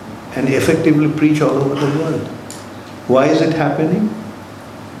and effectively preach all over the world. Why is it happening?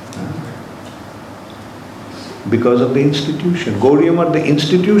 Because of the institution. Gaudiya Math, the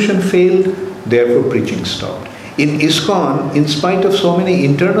institution failed, therefore preaching stopped. In ISKCON, in spite of so many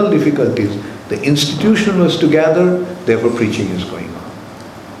internal difficulties, the institution was together, therefore preaching is going on.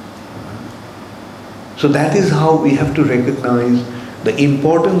 So that is how we have to recognize the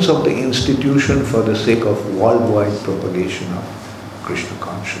importance of the institution for the sake of worldwide propagation of Krishna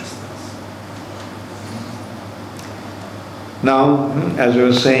consciousness. Now, as I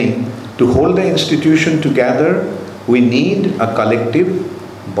was saying, to hold the institution together, we need a collective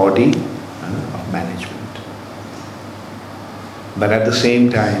body of management. But at the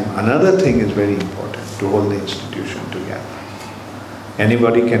same time, another thing is very important to hold the institution together.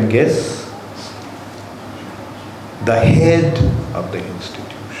 Anybody can guess? The head of the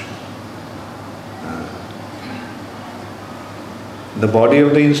institution. The body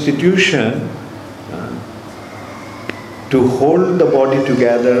of the institution, to hold the body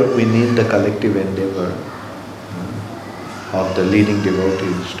together, we need the collective endeavor of the leading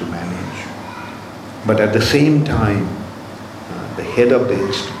devotees to manage. But at the same time, the head of the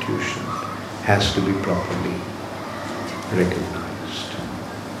institution has to be properly recognized.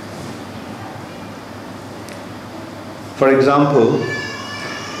 For example,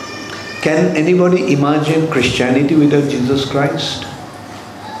 can anybody imagine Christianity without Jesus Christ?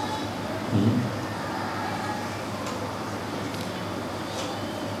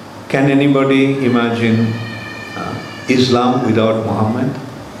 Can anybody imagine Islam without Muhammad?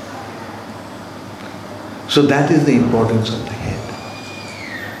 So that is the importance of the head.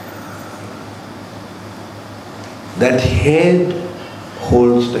 That head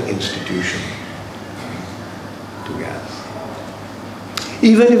holds the institution together.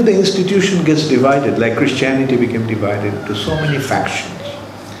 Even if the institution gets divided, like Christianity became divided into so many factions,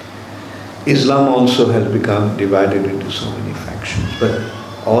 Islam also has become divided into so many factions, but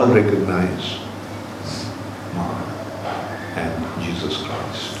all recognize Muhammad and Jesus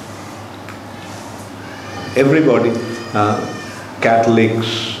Christ. Everybody,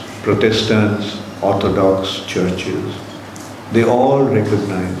 Catholics, Protestants, Orthodox churches, they all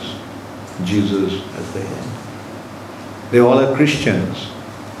recognize Jesus as the head. They all are Christians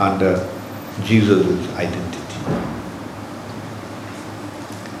under Jesus' identity.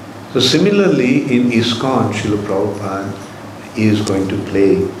 So similarly, in ISKCON, Srila Prabhupada is going to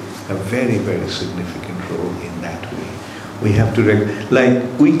play a very, very significant role in that way. We have to,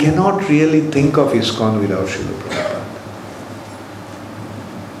 we cannot really think of ISKCON without Srila Prabhupada.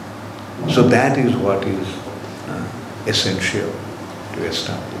 So that is what is essential to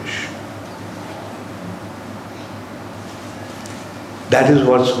establish. That is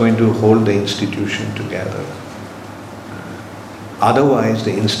what's going to hold the institution together. Otherwise,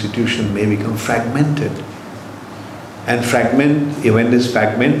 the institution may become fragmented. And when these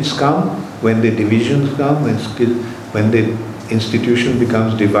fragments come, when the divisions come, when the institution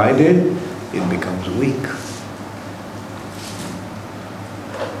becomes divided, it becomes weak.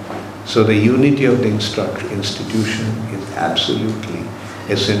 So the unity of the institution is absolutely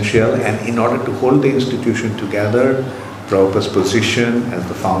essential, and in order to hold the institution together, Prabhupada's position as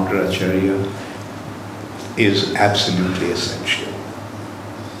the founder Acharya is absolutely essential.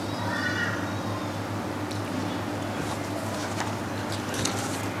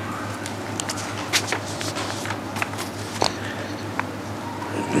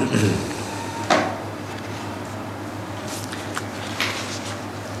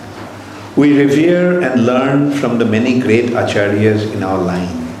 We revere and learn from the many great Acharyas in our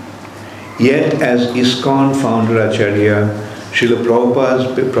line. Yet as ISKCON founder Acharya, Srila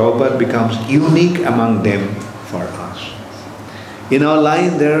Prabhupada becomes unique among them for us. In our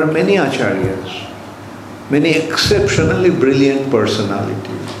line there are many Acharyas, many exceptionally brilliant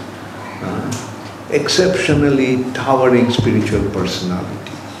personalities, exceptionally towering spiritual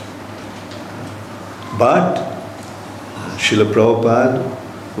personalities. But Srila Prabhupada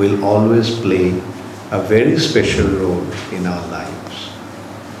will always play a very special role in our lives.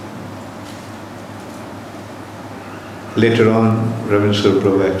 Later on, Ravindra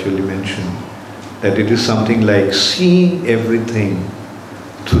Prabhu actually mentioned that it is something like seeing everything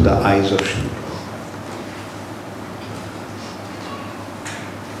through the eyes of Srila Prabhupada.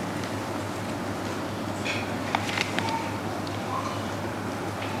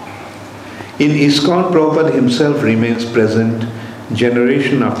 In ISKCON, Prabhupada himself remains present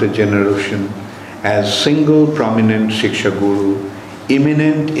generation after generation as single prominent Shiksha Guru,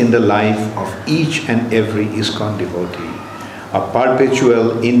 immanent in the life of each and every ISKCON devotee, a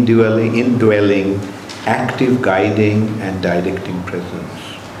perpetual indwelling, active guiding and directing presence.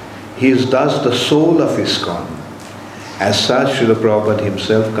 He is thus the soul of ISKCON. As such, Srila Prabhupada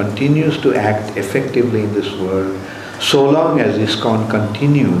himself continues to act effectively in this world so long as ISKCON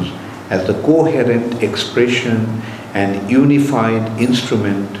continues as the coherent expression and unified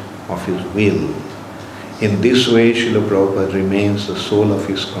instrument of his will. In this way, Srila Prabhupada remains the soul of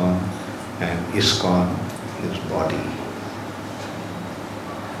ISKCON, and ISKCON his body.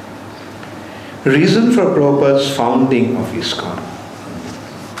 Reason for Prabhupada's founding of ISKCON.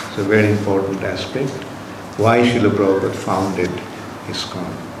 It's a very important aspect. Why Srila Prabhupada founded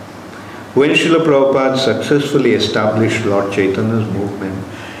ISKCON. When Srila Prabhupada successfully established Lord Chaitanya's movement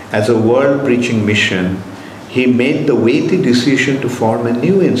as a world preaching mission, he made the weighty decision to form a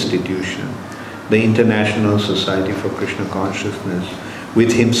new institution, the International Society for Krishna Consciousness,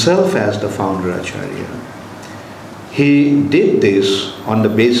 with himself as the founder Acharya. He did this on the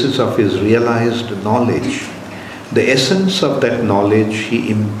basis of his realized knowledge. The essence of that knowledge he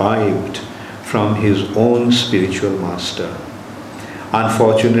imbibed from his own spiritual master.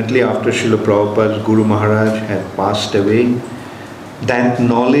 Unfortunately, after Srila Prabhupada's Guru Maharaj had passed away, that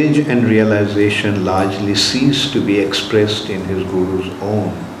knowledge and realization largely ceased to be expressed in his Guru's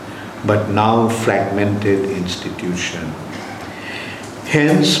own but now fragmented institution.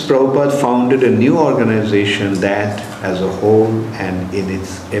 Hence, Prabhupada founded a new organization that, as a whole and in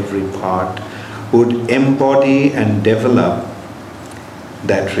its every part, would embody and develop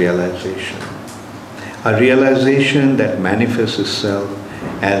that realization. A realization that manifests itself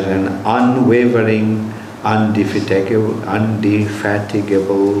as an unwavering,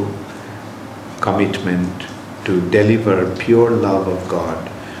 indefatigable commitment to deliver pure love of God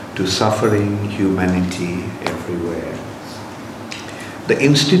to suffering humanity everywhere. The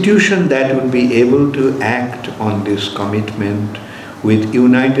institution that would be able to act on this commitment with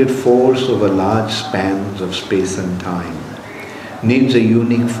united force over large spans of space and time needs a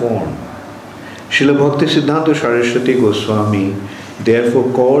unique form. Srila Bhaktisiddhanta Saraswati Goswami therefore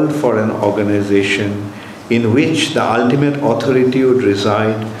called for an organization in which the ultimate authority would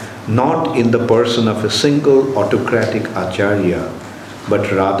reside not in the person of a single autocratic Acharya, but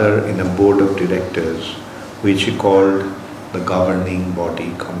rather in a board of directors, which he called the Governing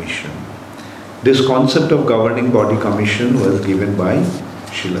Body Commission. This concept of Governing Body Commission was given by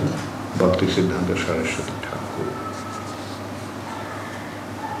Srila Bhaktisiddhanta Saraswati Thakur.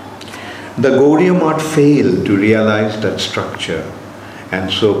 The Gaudiya Math failed to realize that structure,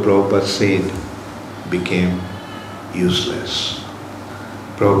 and so Prabhupada said became useless.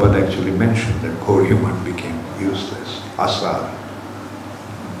 Prabhupada actually mentioned that Gaudiya Math became useless, asar.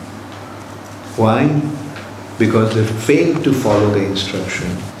 Why? Because they failed to follow the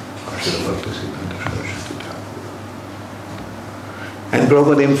instruction of Srila Bhaktisiddhanta Saraswati Thakur. And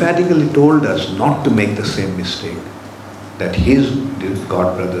Prabhupada emphatically told us not to make the same mistake that his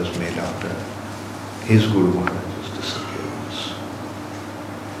God brothers made after his Guru Maharaj's disappearance.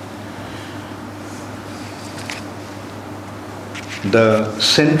 The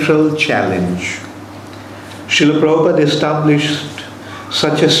central challenge. Srila Prabhupada established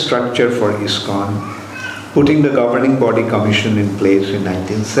such a structure for ISKCON, putting the Governing Body Commission in place in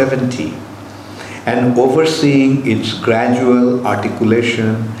 1970 and overseeing its gradual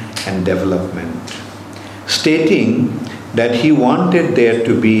articulation and development, stating that he wanted there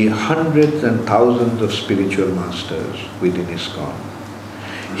to be hundreds and thousands of spiritual masters within ISKCON.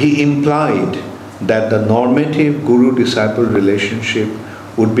 He implied that the normative guru-disciple relationship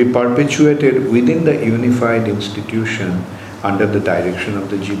would be perpetuated within the unified institution under the direction of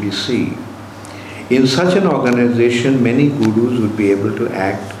the GBC. In such an organization, many gurus would be able to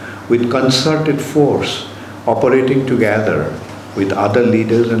act with concerted force, operating together with other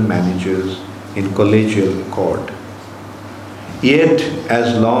leaders and managers in collegial accord. Yet,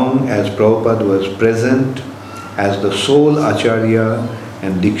 as long as Prabhupada was present as the sole Acharya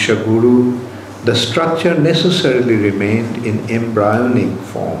and Diksha Guru, the structure necessarily remained in embryonic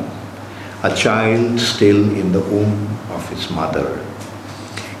form, a child still in the womb of its mother.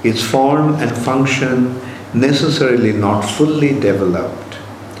 Its form and function necessarily not fully developed.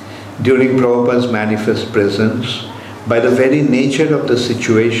 During Prabhupada's manifest presence, by the very nature of the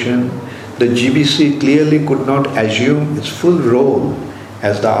situation, the GBC clearly could not assume its full role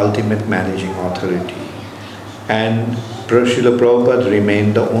as the ultimate managing authority. And Srila Prabhupada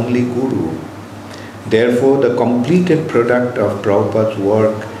remained the only guru. Therefore, the completed product of Prabhupada's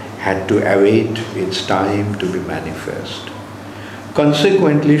work had to await its time to be manifest.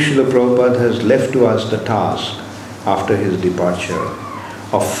 Consequently, Srila Prabhupada has left to us the task, after his departure,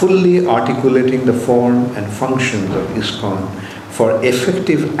 of fully articulating the form and functions of ISKCON for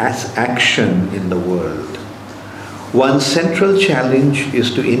effective action in the world. One central challenge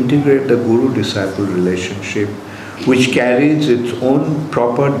is to integrate the guru-disciple relationship, which carries its own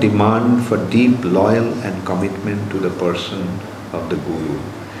proper demand for deep, loyal and commitment to the person of the guru,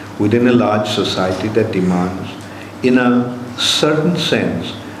 within a large society that demands, in a certain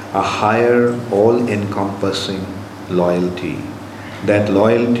sense, a higher, all-encompassing loyalty. That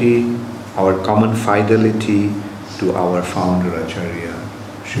loyalty, our common fidelity to our founder Acharya,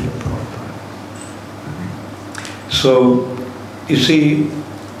 Srila Prabhupada. So, you see,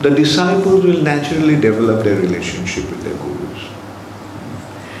 the disciples will naturally develop their relationship with their gurus.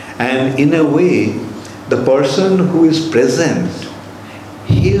 And in a way, the person who is present,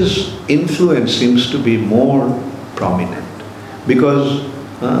 his influence seems to be more prominent, because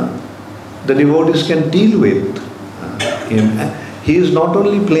the devotees can deal with him. He is not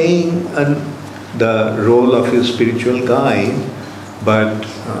only playing the role of his spiritual guide, but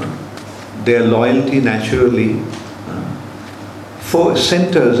their loyalty naturally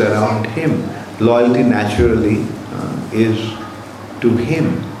centers around him. Loyalty naturally is to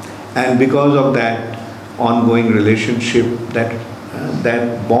him. And because of that ongoing relationship, that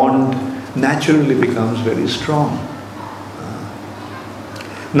bond naturally becomes very strong.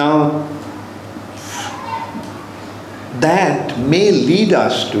 Now, that may lead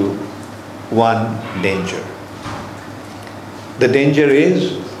us to one danger. The danger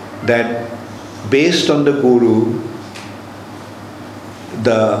is that based on the guru,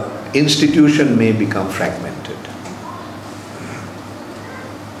 the institution may become fragmented.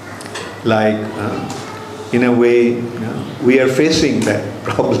 Like, in a way, we are facing that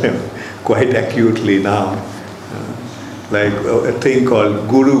problem quite acutely now. Like a thing called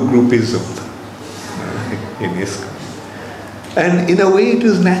guru groupism in ISKCON. And in a way it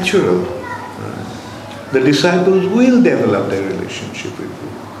is natural. The disciples will develop their relationship with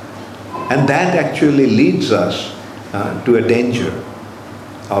Guru. And that actually leads us to a danger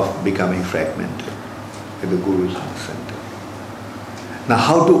of becoming fragmented with the Guru's in the center. Now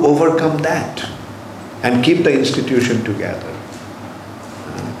how to overcome that and keep the institution together?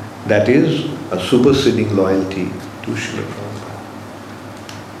 That is a superseding loyalty to Srila Prabhupada.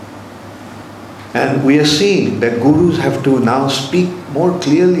 And we are seeing that Gurus have to now speak more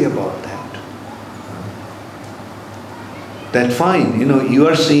clearly about that. That fine, you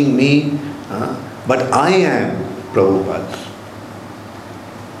are seeing me, but I am Prabhupada's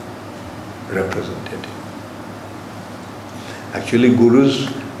representative. Actually, Guru's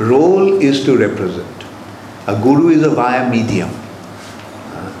role is to represent. A Guru is a via medium,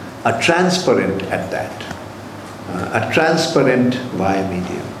 a transparent at that, a transparent via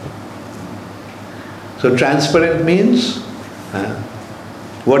medium. So transparent means,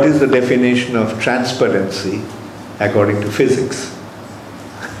 what is the definition of transparency according to physics?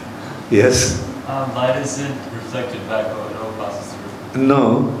 Yes? Light isn't reflected back or it all passes through.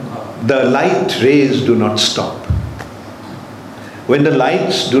 No, the light rays do not stop. When the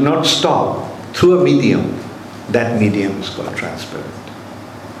lights do not stop through a medium, that medium is called transparent.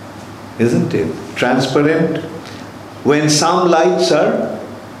 Isn't it? Transparent. When some lights are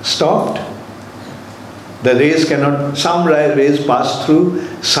stopped, the rays cannot, some rays pass through,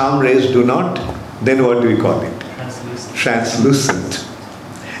 some rays do not, then what do we call it? Translucent. Translucent.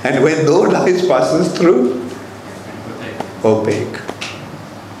 And when no light passes through, opaque.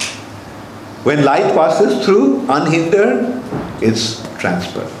 When light passes through, unhindered, it's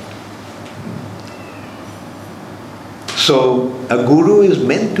transparent. So, a guru is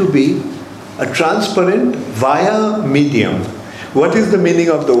meant to be a transparent via medium. What is the meaning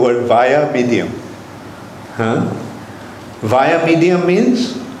of the word via medium? Via medium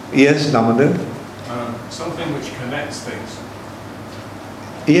means, yes, Damodar? Something which connects things.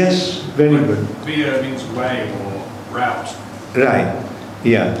 Yes, very good. Via means way or route. Right,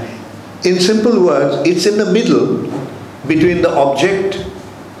 yeah. In simple words, it's in the middle between the object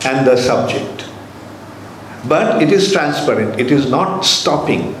and the subject. But it is transparent, it is not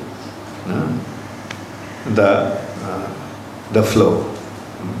stopping the flow.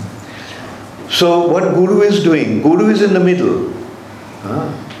 So what Guru is doing? Guru is in the middle.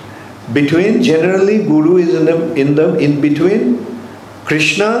 Generally Guru is in between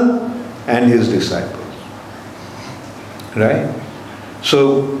Krishna and his disciples. Right?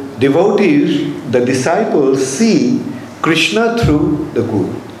 So devotees, the disciples see Krishna through the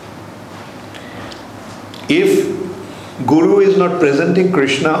Guru. If Guru is not presenting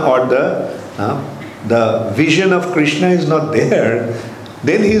Krishna or the vision of Krishna is not there,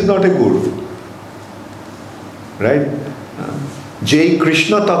 then he is not a Guru. Right? Jai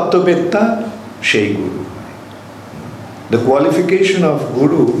Krishna Tattvavetta, Shai Guru. The qualification of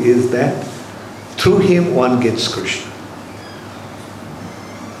Guru is that through him one gets Krishna.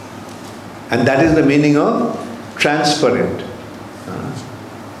 And that is the meaning of transparent.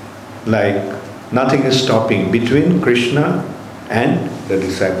 Like nothing is stopping between Krishna and the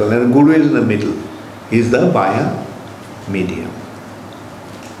disciple. And the Guru is in the middle. He is the via medium.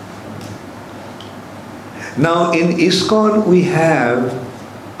 Now in ISKCON we have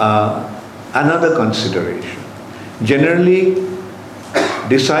another consideration. Generally,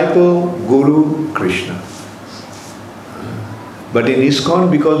 disciple, Guru, Krishna. But in ISKCON,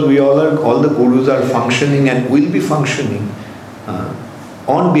 because all the Gurus are functioning and will be functioning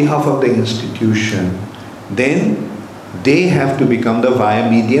on behalf of the institution, then they have to become the via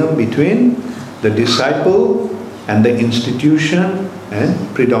medium between the disciple and the institution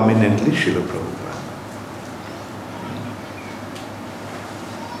and predominantly Srila Prabhupada.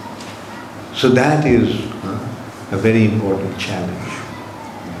 So that is a very important challenge.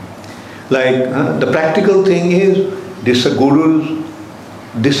 Like the practical thing is, Gurus,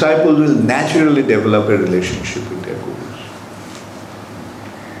 disciples will naturally develop a relationship with their Gurus.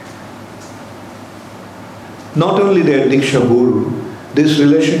 Not only their Diksha Guru, this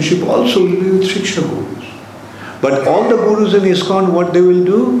relationship also will be with Shiksha Gurus. But all the gurus in ISKCON, what they will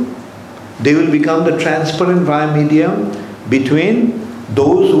do? They will become the transparent via medium between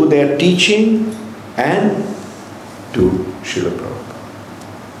those who they are teaching and to Srila Prabhupada.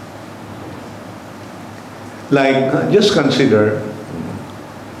 Like, just consider,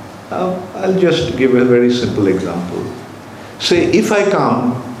 I'll just give a very simple example. Say, if I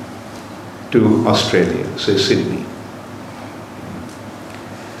come to Australia, say Sydney,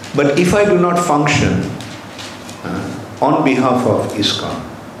 but if I do not function on behalf of ISKCON,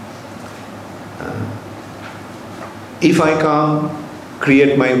 if I come,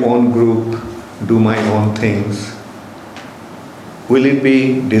 create my own group, do my own things, will it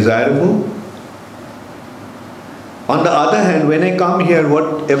be desirable? On the other hand, when I come here,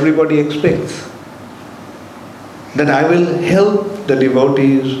 what everybody expects? That I will help the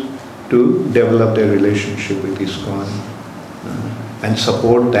devotees to develop their relationship with ISKCON and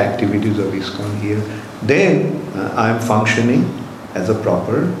support the activities of ISKCON here. Then I am functioning as a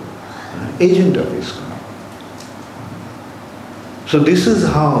proper agent of ISKCON. So this is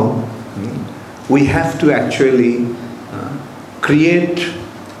how we have to actually create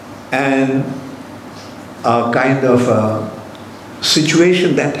a kind of a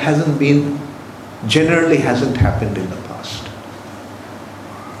situation that generally hasn't happened in the past.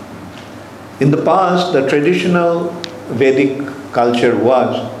 In the past, the traditional Vedic culture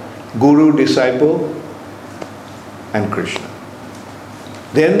was guru, disciple, and Krishna.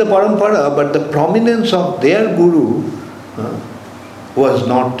 They're in the parampara, but the prominence of their guru was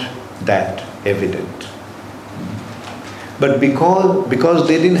not that evident. But because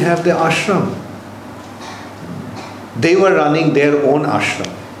they didn't have the ashram, they were running their own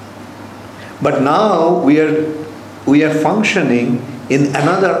ashram. But now we are functioning in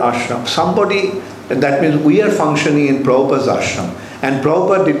another ashram. That means we are functioning in Prabhupada's ashram. And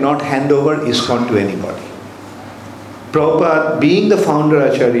Prabhupada did not hand over ISKCON to anybody. Prabhupada, being the founder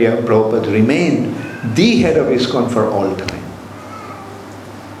Acharya, Prabhupada remained the head of ISKCON for all time.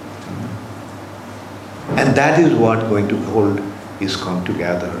 And that is what going to hold ISKCON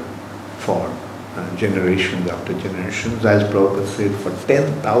together for generations after generations, as Prabhupada said, for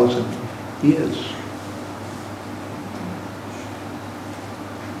 10,000 years.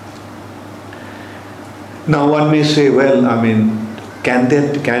 Now one may say, well, I mean, can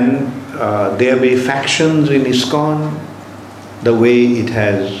there be factions in ISKCON the way it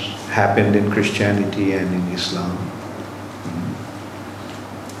has happened in Christianity and in Islam?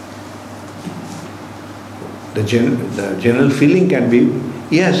 The general feeling can be,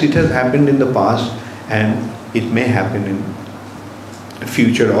 yes, it has happened in the past and it may happen in the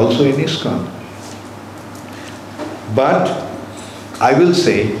future also in ISKCON. But I will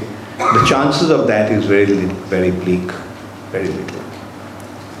say the chances of that is very bleak, very little.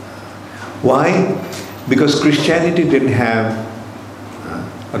 Why? Because Christianity didn't have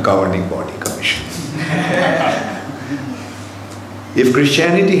a governing body commission. If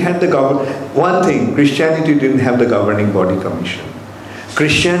Christianity had Christianity didn't have the governing body commission.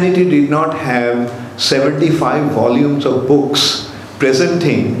 Christianity did not have 75 volumes of books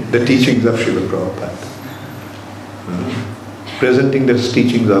presenting the teachings of Srila Prabhupada, presenting the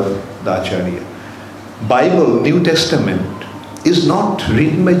teachings of the Acharya. Bible, New Testament, is not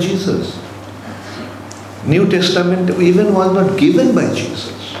written by Jesus. New Testament even was not given by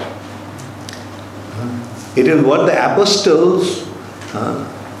Jesus. It is what the apostles,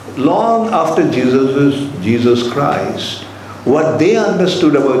 long after Jesus Christ, what they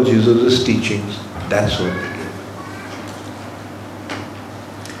understood about Jesus' teachings, that's what they gave.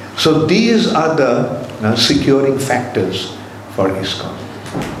 So these are the securing factors for ISKCON.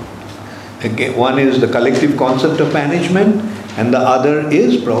 Again, one is the collective concept of management, and the other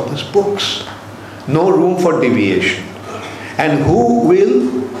is Prabhupada's books. No room for deviation. And who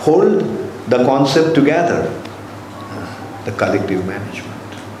will hold the concept together? The collective management.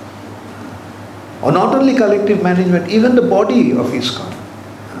 Or not only collective management, even the body of ISKCON.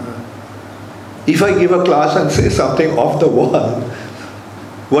 If I give a class and say something off the wall,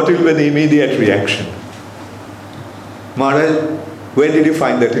 what will be the immediate reaction? Maharaj, where did you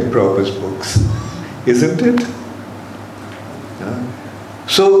find that in Prabhupada's books? Isn't it?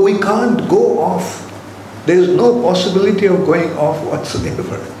 So we can't go off. There is no possibility of going off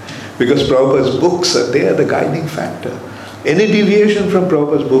whatsoever. Because Prabhupada's books are there, the guiding factor. Any deviation from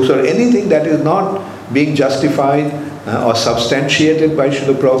Prabhupada's books or anything that is not being justified or substantiated by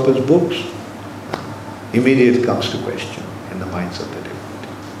Srila Prabhupada's books, immediately comes to question in the minds of the devotee.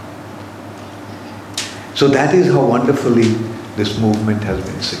 So that is how wonderfully this movement has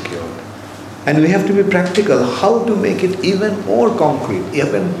been secured. And we have to be practical, how to make it even more concrete,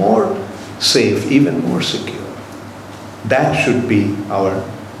 even more safe, even more secure. That should be our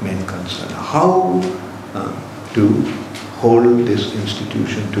main concern. How to hold this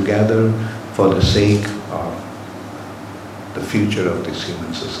institution together for the sake of the future of this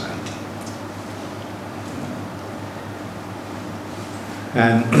human society.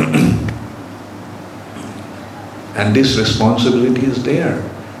 And and this responsibility is there.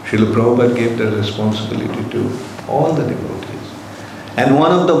 Srila Prabhupada gave the responsibility to all the devotees. And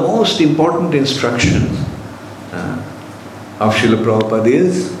one of the most important instructions of Srila Prabhupada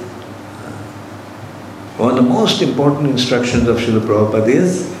is, one of the most important instructions of Srila Prabhupada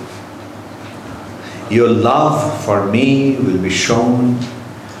is, your love for me will be shown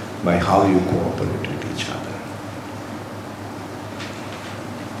by how you cooperate with each other.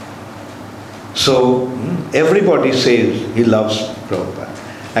 So, everybody says he loves Prabhupada.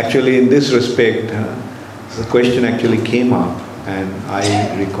 Actually, in this respect, the question actually came up and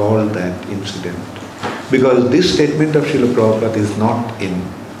I recalled that incident. Because this statement of Srila Prabhupada is not in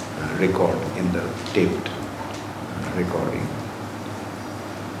record, in the taped recording.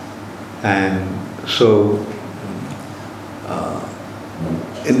 And so,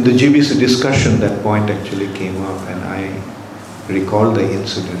 in the GBC discussion, that point actually came up and I recalled the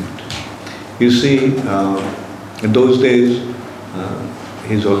incident. You see, in those days,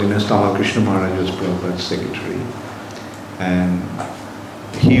 His Holiness Tamal Krishna Maharaj was Prabhupada's secretary, and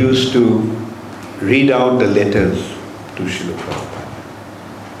he used to read out the letters to Srila Prabhupada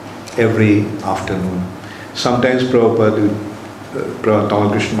every afternoon. Sometimes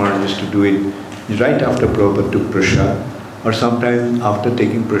Tamal Krishna Maharaj used to do it right after Prabhupada took prasad, or sometimes after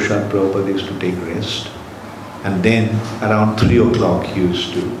taking prasad, Prabhupada used to take rest, and then around 3 o'clock he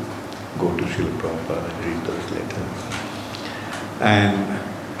used to go to Srila Prabhupada and read those letters. And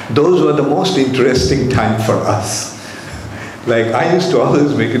those were the most interesting time for us. Like, I used to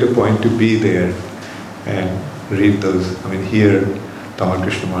always make it a point to be there and read those, hear Tamal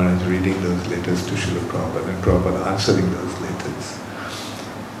Krishna Maharaj reading those letters to Srila Prabhupada and Prabhupada answering those letters.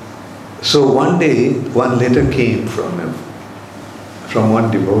 So one day, one letter came from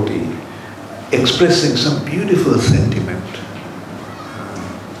one devotee expressing some beautiful sentiment,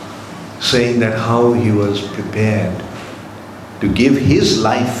 saying that how he was prepared to give his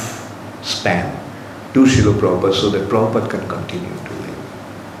life span to Srila Prabhupada so that Prabhupada can continue to live.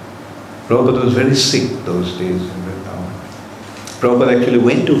 Prabhupada was very sick those days in Vrindavan. Prabhupada actually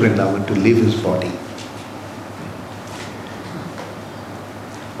went to Vrindavan to leave his body.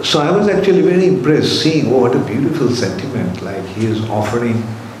 So I was actually very impressed seeing, what a beautiful sentiment, like he is offering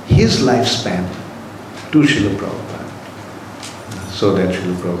his lifespan to Srila Prabhupada so that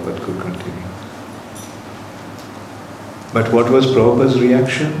Srila Prabhupada could continue. But what was Prabhupada's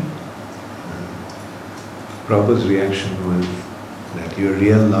reaction? Prabhupada's reaction was that your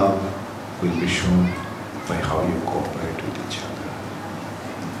real love will be shown by how you cooperate with each other.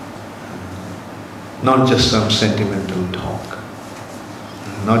 Not just some sentimental talk,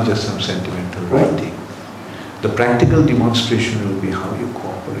 not just some sentimental writing. The practical demonstration will be how you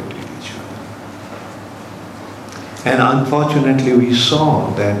cooperate with each other. And unfortunately we saw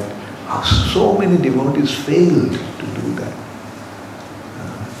that so many devotees failed to do that.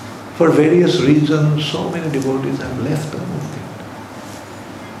 For various reasons, so many devotees have left the movement.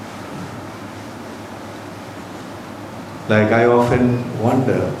 Like, I often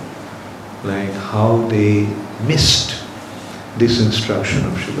wonder, like, how they missed this instruction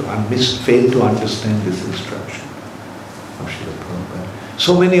of Srila, failed to understand this instruction of Srila Prabhupada.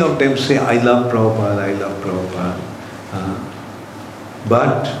 So many of them say, I love Prabhupada, I love Prabhupada.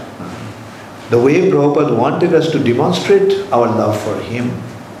 But the way Prabhupada wanted us to demonstrate our love for him,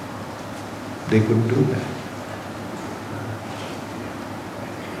 they couldn't do that.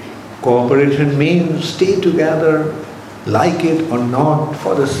 Cooperation means stay together, like it or not,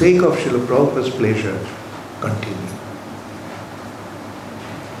 for the sake of Srila Prabhupada's pleasure, continue.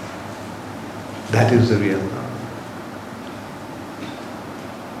 That is the real love.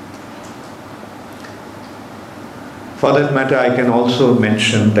 For that matter, I can also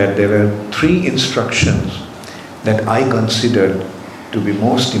mention that there were 3 instructions that I considered to be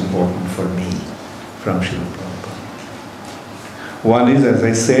most important for me from Srila Prabhupada. One is, as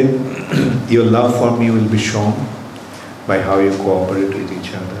I said, your love for me will be shown by how you cooperate with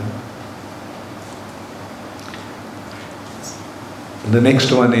each other. The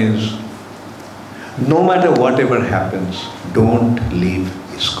next one is, no matter whatever happens, don't leave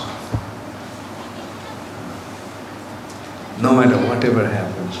ISKCON. No matter whatever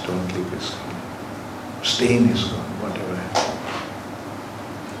happens, don't leave ISKCON. Stay in ISKCON, whatever happens.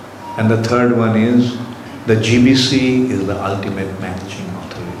 And the third one is, the GBC is the ultimate managing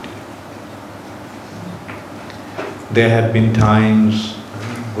authority. there had been times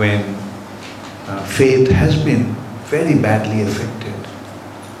when faith has been very badly affected.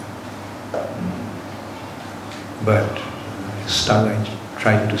 But I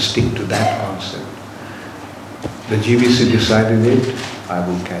tried to stick to that concept. The GBC decided it, I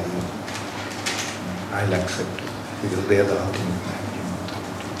will carry it. I'll accept it because they are the ultimate managing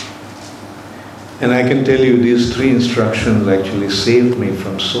authority. And I can tell you these 3 instructions actually saved me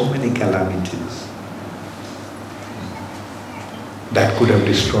from so many calamities that could have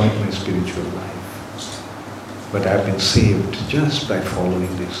destroyed my spiritual life. But I've been saved just by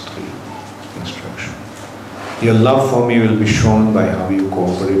following these 3 instructions. Your love for me will be shown by how you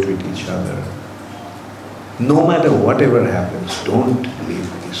cooperate with each other. No matter whatever happens, don't leave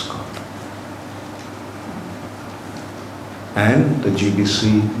ISKCON. And the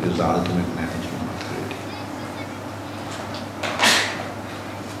GBC is the ultimate managing authority.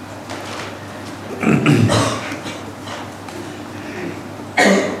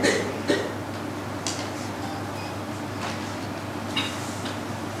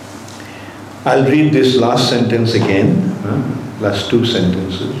 I'll read this last sentence again, last 2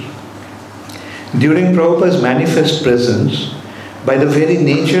 sentences. During Prabhupada's manifest presence, by the very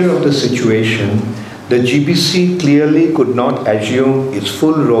nature of the situation, the GBC clearly could not assume its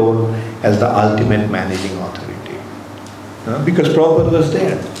full role as the ultimate managing authority. Because Prabhupada was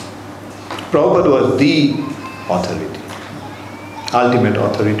there. Prabhupada was the authority. Ultimate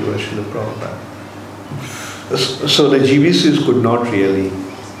authority was Srila Prabhupada. So the GBCs could not really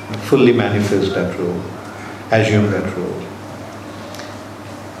fully manifest that role, assume that role.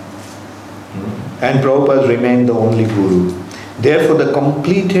 And Prabhupada remained the only guru. Therefore, the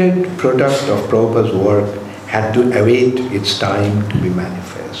completed product of Prabhupada's work had to await its time to be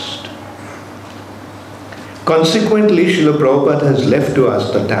manifest. Consequently, Srila Prabhupada has left to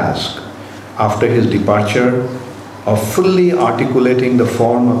us the task, after his departure, of fully articulating the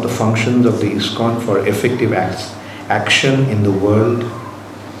form of the functions of the ISKCON for effective action in the world.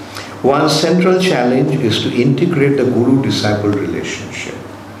 One central challenge is to integrate the guru-disciple relationship,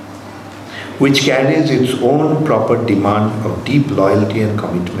 which carries its own proper demand of deep loyalty and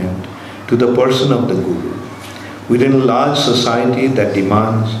commitment to the person of the Guru, within a large society that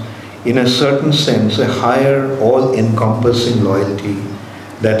demands, in a certain sense, a higher, all-encompassing loyalty.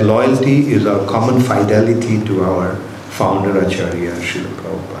 That loyalty is our common fidelity to our founder Acharya, Srila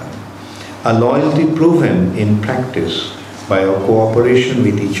Prabhupada. A loyalty proven in practice by our cooperation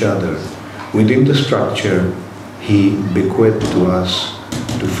with each other within the structure he bequeathed to us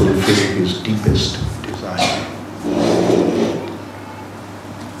to fulfill his deepest desire.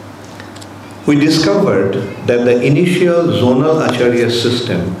 We discovered that the initial zonal Acharya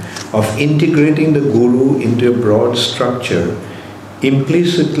system of integrating the Guru into a broad structure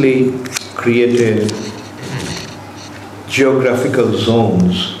implicitly created geographical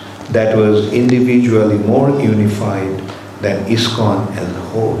zones that was individually more unified than ISKCON as a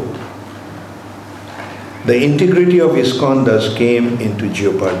whole. The integrity of ISKCON thus came into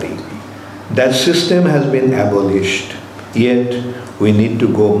jeopardy. That system has been abolished, yet we need to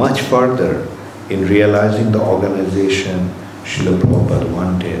go much further in realizing the organization Srila Prabhupada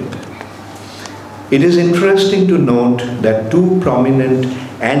wanted. It is interesting to note that 2 prominent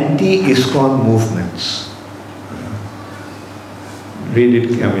anti-ISKCON movements, read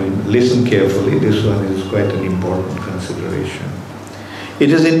it, listen carefully, this one is quite an important consideration.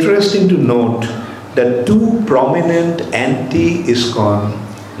 It is interesting to note that 2 prominent anti-ISKCON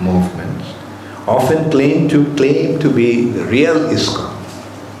movements often claim to be the real ISKCON,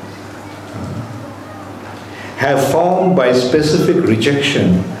 have formed by specific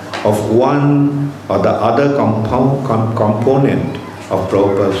rejection of one or the other component of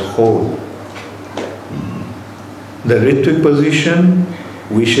Prabhupada's whole. The Ritvik position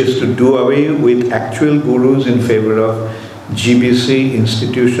wishes to do away with actual gurus in favor of GBC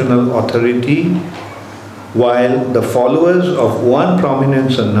institutional authority, while the followers of one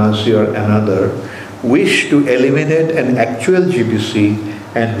prominent sannyasi or another wish to eliminate an actual GBC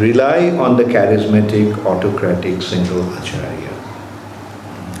and rely on the charismatic, autocratic single Acharya.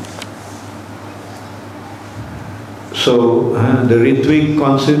 So the Ritvik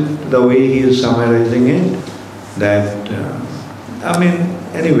concept, the way he is summarizing it, that,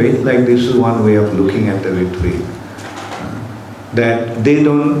 anyway, like this is one way of looking at the Ritvik. That they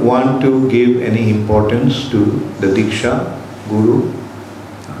don't want to give any importance to the Diksha Guru,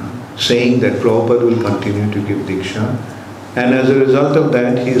 saying that Prabhupada will continue to give Diksha. And as a result of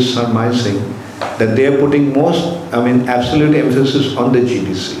that, he is surmising that they are putting absolute emphasis on the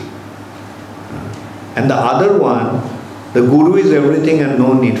GBC. And the other one, the Guru is everything and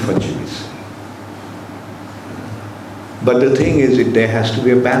no need for GBC. But the thing is, there has to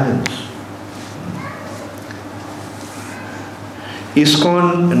be a balance.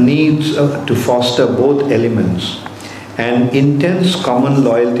 ISKCON needs to foster both elements, an intense common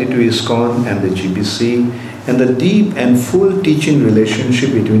loyalty to ISKCON and the GBC, and the deep and full teaching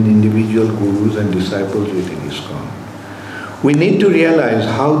relationship between individual gurus and disciples within ISKCON. We need to realize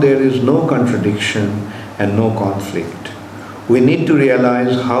how there is no contradiction and no conflict. We need to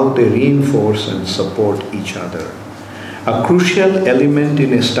realize how they reinforce and support each other. A crucial element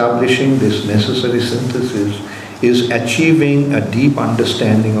in establishing this necessary synthesis is achieving a deep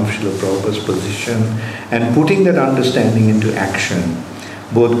understanding of Srila Prabhupada's position and putting that understanding into action,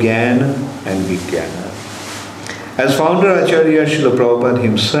 both Jnana and Vijnana. As founder Acharya, Srila Prabhupada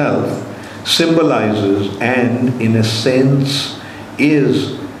himself symbolizes and, in a sense,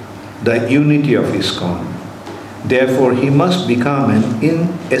 is the unity of ISKCON. Therefore, he must become an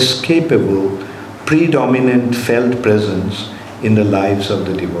inescapable, predominant felt presence in the lives of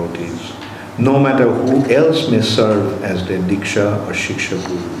the devotees, no matter who else may serve as their Diksha or Shiksha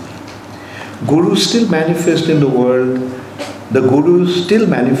Guru. Gurus still manifest in the world,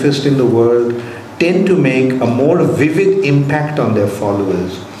 tend to make a more vivid impact on their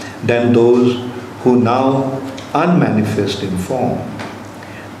followers than those who now unmanifest in form.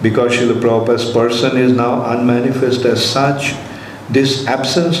 Because Srila Prabhupada's person is now unmanifest as such, this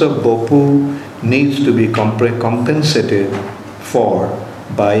absence of Bopu needs to be compensated for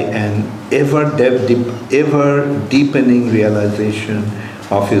by an ever deepening realization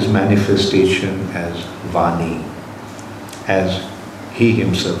of his manifestation as Vani, as he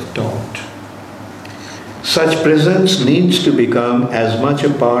himself taught. Such presence needs to become as much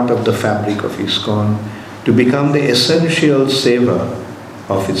a part of the fabric of ISKCON, to become the essential savor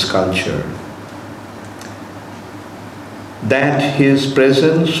of its culture. That his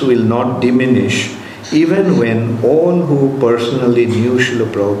presence will not diminish even when all who personally knew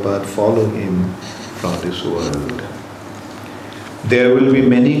Srila Prabhupada follow him from this world. There will be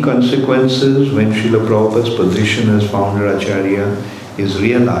many consequences when Srila Prabhupada's position as founder Acharya is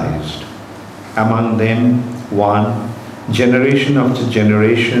realized. Among them, one, generation after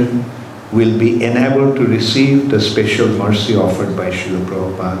generation will be enabled to receive the special mercy offered by Srila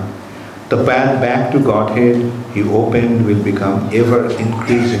Prabhupada. The path back to Godhead he opened will become ever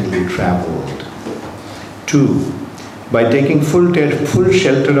increasingly traveled. 2. By taking full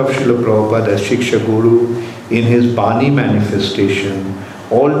shelter of Srila Prabhupada as Shiksha Guru in his Bani manifestation,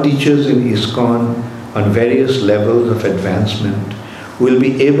 all teachers in ISKCON on various levels of advancement will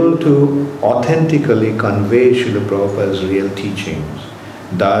be able to authentically convey Srila Prabhupada's real teachings,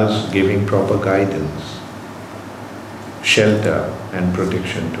 thus giving proper guidance, shelter and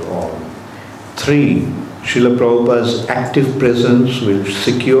protection to all. 3. Srila Prabhupada's active presence will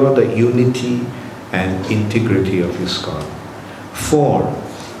secure the unity and integrity of ISKCON. 4.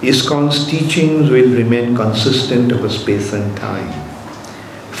 ISKCON's teachings will remain consistent over space and time.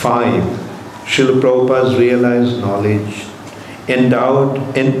 5. Srila Prabhupada's realized knowledge,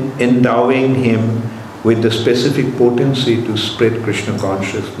 endowing him with the specific potency to spread Krishna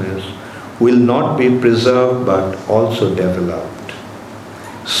consciousness, will not be preserved but also developed.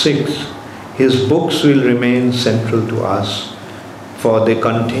 6. His books will remain central to us, for they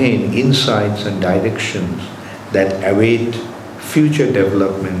contain insights and directions that await future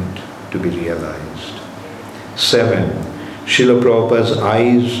development to be realized. 7. Srila Prabhupada's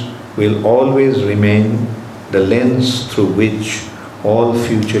eyes will always remain the lens through which all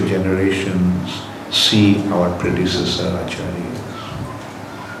future generations see our predecessor Acharyas.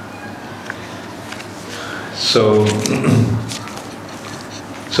 So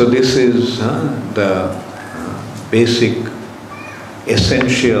this is the basic,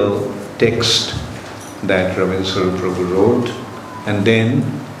 essential text that Ravindra Prabhu wrote, and then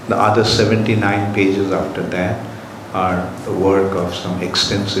the other 79 pages after that are the work of some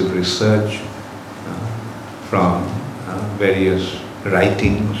extensive research from various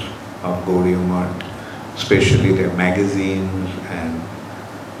writings of Gaudiya Math, especially their magazines and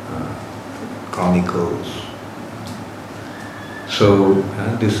chronicles. So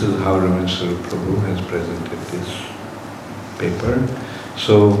this is how Ravindra Prabhu has presented this paper.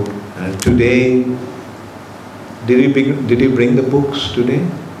 So today, did he bring the books today?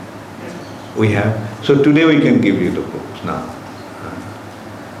 We have. So today we can give you the books now.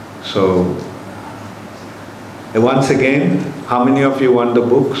 So once again, how many of you want the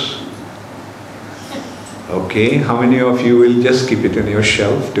books? Okay, how many of you will just keep it on your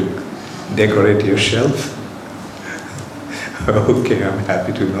shelf to decorate your shelf? Okay, I'm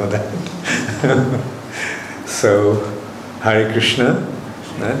happy to know that. So, Hare Krishna.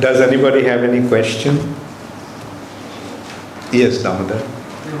 Does anybody have any question? Yes, Damodar.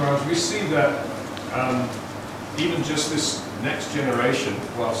 Maharaj, we see that even just this next generation,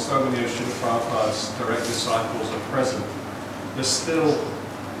 while so many of Srila Prabhupada's direct disciples are present, there's still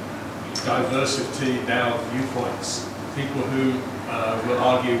diversity now of viewpoints. People who will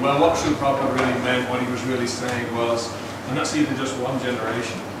argue, well, what Srila Prabhupada really meant, what he was really saying was, and that's even just one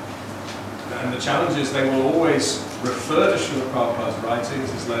generation. And the challenge is they will always refer to Srila Prabhupada's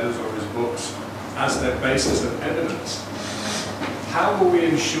writings, his letters or his books, as their basis of evidence. How will we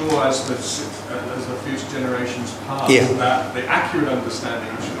ensure as the future generations pass that the accurate understanding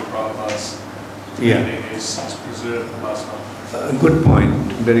of Srila Prabhupada's meaning is preserved and passed on? Good point,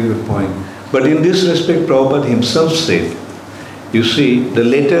 very good point. But in this respect, Prabhupada himself said, you see, the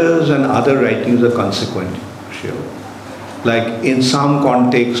letters and other writings are consequent. Sure. Like in some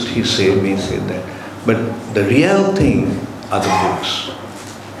context he may say that. But the real thing are the books.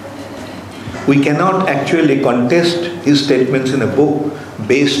 We cannot actually contest his statements in a book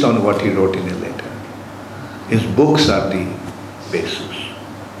based on what he wrote in a letter. His books are the basis.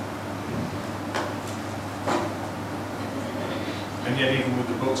 And yet even with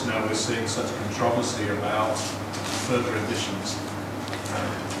the books now we're seeing such controversy about further editions.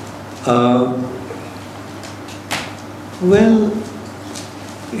 Well,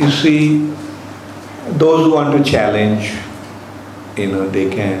 you see, those who want to challenge, they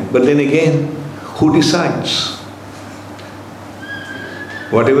can. But then again, who decides?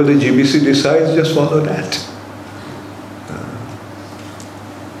 Whatever the GBC decides, just follow that.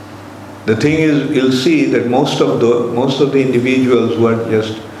 The thing is, you'll see that most of the individuals who are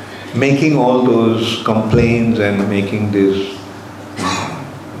just making all those complaints and making these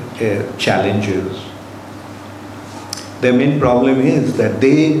challenges, their main problem is that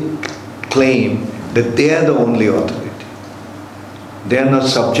they claim that they are the only authority. They are not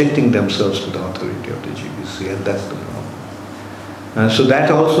subjecting themselves to the authority of the GBC, and that's the problem. And so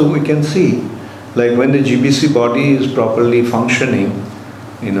that also we can see, like when the GBC body is properly functioning,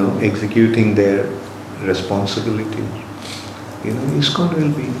 executing their responsibilities, ISKCON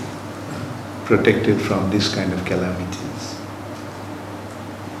will be protected from this kind of calamities.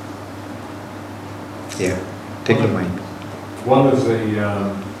 Yeah, take the mic. One of the,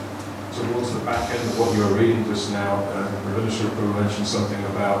 towards the back end of what you were reading just now, Ravinda Srila mentioned something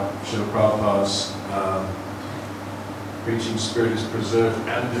about Srila Prabhupada's preaching spirit is preserved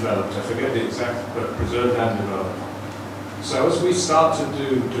and developed. I forget the exact, but preserved and developed. So as we start to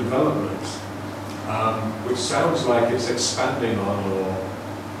do development, which sounds like it's expanding on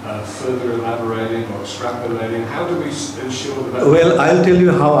or further elaborating or extrapolating, how do we ensure that? Well, I'll tell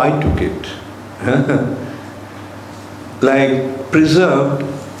you how I took it. Like preserved,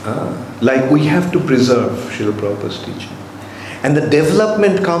 like we have to preserve Srila Prabhupada's teaching. And the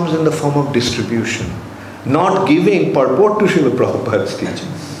development comes in the form of distribution, not giving purport to Srila Prabhupada's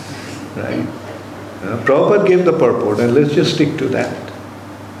teaching. Right? Prabhupada gave the purport and let's just stick to that.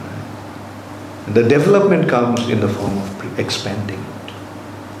 And the development comes in the form of expanding it.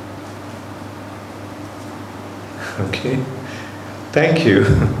 Okay? Thank you.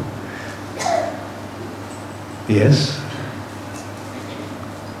 Yes?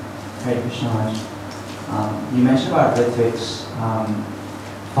 Hare Krishna Maharaj. You mentioned about Ritviks.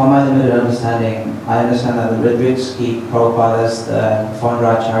 From my limited understanding, I understand that the Ritviks keep Prabhupada as the founder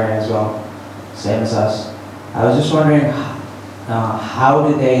Acharya as well, same as us. I was just wondering, how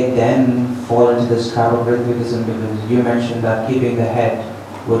do they then fall into this trap of Ritvikism? Because you mentioned that keeping the head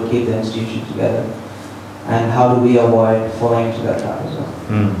would keep the institution together. And how do we avoid falling into that trap as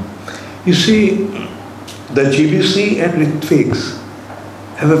well? You see, the GBC and Ritviks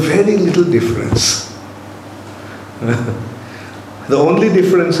have a very little difference. The only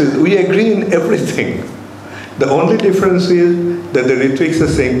difference is, we agree in everything. The only difference is that the Ritviks are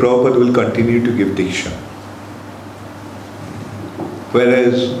saying Prabhupada will continue to give Diksha.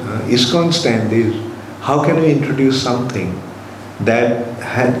 Whereas ISKCON stand is, how can we introduce something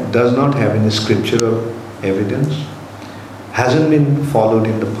that does not have any scriptural evidence, hasn't been followed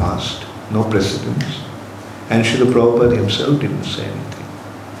in the past, no precedence, and Srila Prabhupada himself didn't say anything.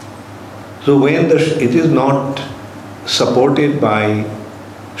 So when it is not supported by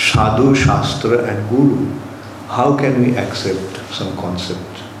Sadhu, Shastra and Guru, how can we accept some concept,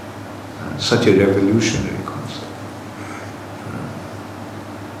 such a revolutionary concept?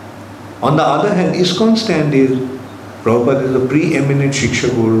 On the other hand, ISKCON stand is, Prabhupada is the preeminent Shiksha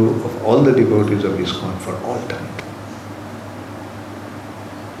Guru of all the devotees of ISKCON for all time.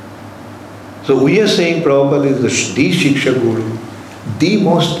 So we are saying Prabhupada is the Shiksha Guru, the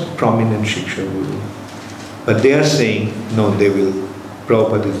most prominent Shiksha Guru. But they are saying, no,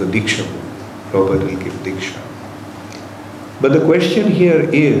 Prabhupada is the Diksha Guru. Prabhupada will give Diksha. But the question here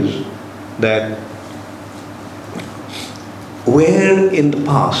is that where in the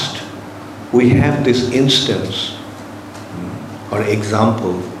past we have this instance or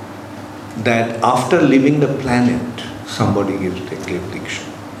example that after leaving the planet, somebody gave Diksha.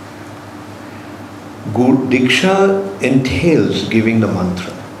 Diksha entails giving the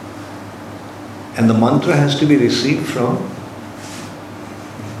mantra. And the mantra has to be received from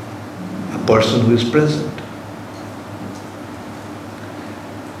a person who is present.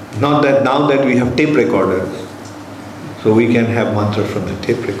 Not that now that we have tape recorders, so we can have mantra from the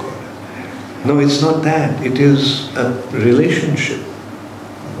tape recorder. No, it's not that. It is a relationship.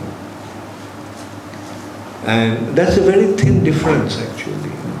 And that's a very thin difference actually.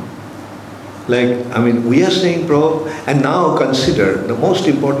 Like, I mean, we are saying and now consider, the most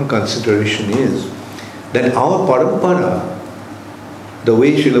important consideration is that our parampara, the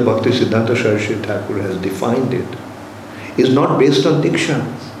way Srila Bhakti Siddhanta Saraswati Thakur has defined it, is not based on diksha,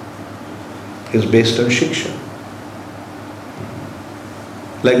 is based on shiksha.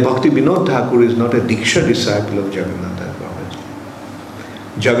 Like Bhakti Vinod Thakur is not a diksha disciple of Jagannath Das Babaji.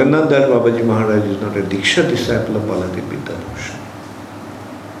 Jagannath Das Babaji Maharaj is not a diksha disciple of Baladev Vidyadharshi.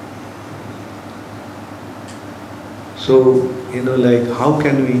 So, like how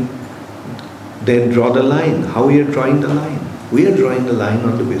can we then draw the line? How we are drawing the line? We are drawing the line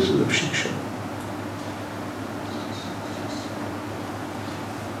on the basis of shiksha.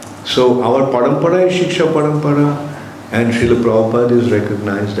 So our parampara is shiksha parampara, and Srila Prabhupada is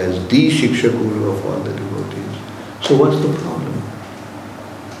recognized as the shiksha guru of all the devotees. So what's the problem?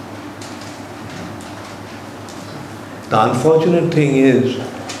 The unfortunate thing is,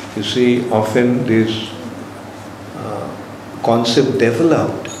 you see, often this concept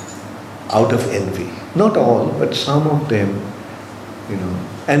developed out of envy. Not all, but some of them,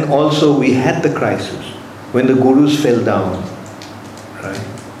 And also we had the crisis when the gurus fell down, right?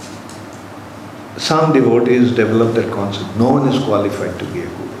 Some devotees developed that concept. No one is qualified to be a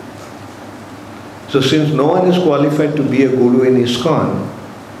guru. So since no one is qualified to be a guru in ISKCON,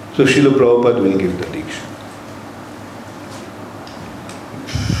 so Srila Prabhupada will give the Diksha.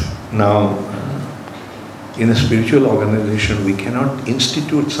 Now, in a spiritual organization, we cannot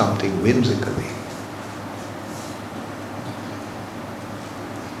institute something whimsically.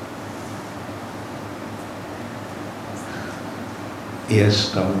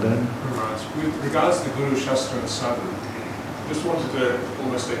 Yes, Damodar? Right. With regards to Guru, Shastra and Sadhu, just wanted to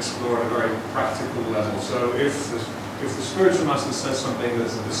almost explore at a very practical level. So if the spiritual master says something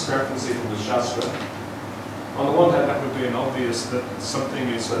that's a discrepancy from the Shastra, on the one hand that would be an obvious that something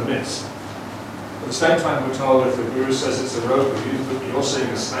is amiss. At the same time, we're told if the Guru says it's a rope, but you're seeing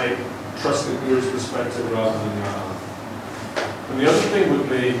a snake, trust the Guru's perspective rather than your own. And the other thing would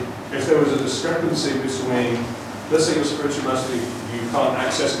be, if there was a discrepancy between, let's say your spiritual master, you can't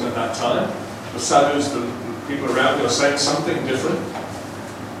access him at that time, the sadhus, the people around you are saying something different.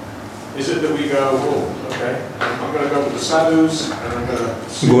 Is it that we go, oh, okay, I'm going to go with the sadhus, and I'm going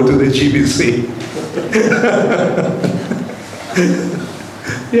to... Go to the GBC.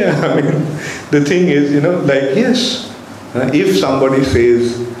 Yeah, I mean, the thing is, yes, if somebody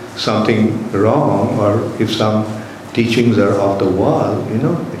says something wrong or if some teachings are off the wall,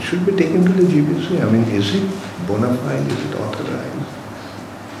 it should be taken to the GBC. I mean, is it bona fide? Is it authorized?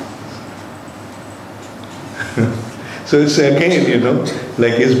 So it's again,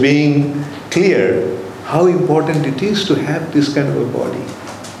 like it's being clear how important it is to have this kind of a body,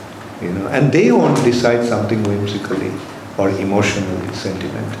 and they won't decide something whimsically or emotionally,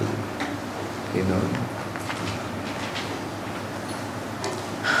 sentimentally,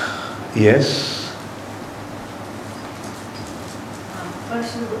 Yes?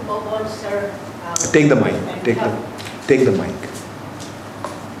 First of all, sir... Take the mic. Take the mic.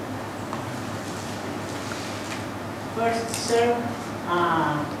 First, sir,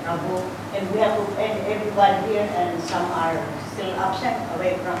 Prabhu, and we have everybody here, and some are still absent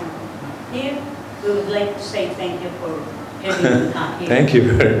away from here. We would like to say thank you for having me here. Thank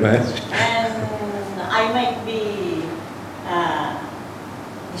you very much. And I might be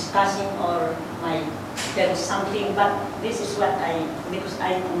discussing or might tell something, but this is what because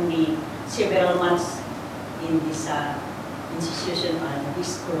I'm only several months in this institution or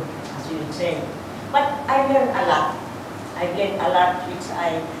this school, as you would say. But I learned a lot. I've learned a lot because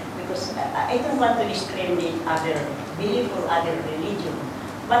I don't want to discriminate other belief or other religion.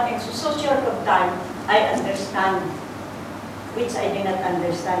 But in so short of time, I understand which I did not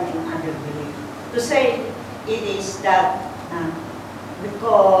understand in other belief. To say it is that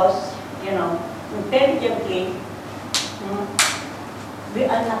because, intelligently, we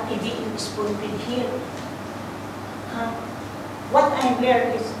are not being spoon-fed here. I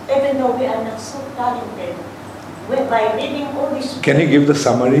learned is, even though we are not so talented, by reading all this. Can you give the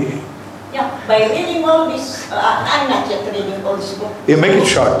summary? Yeah, by reading all this, I'm not yet reading all this book. You make it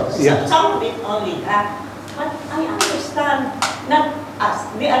short. Yeah. Some of it only. But I understand, not us,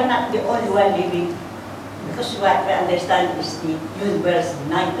 we are not the only one living. Because what we understand is the universe,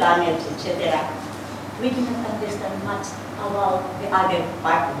 9 planets, etc. We do not understand much about the other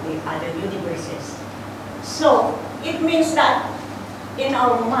part of the other universes. So, it means that in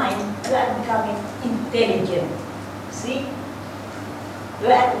our mind, we are becoming intelligent. See?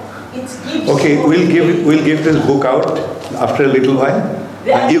 Okay, we'll give this book out after a little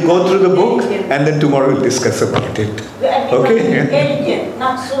while. You go through the book and then tomorrow we'll discuss about it. We are becoming intelligent,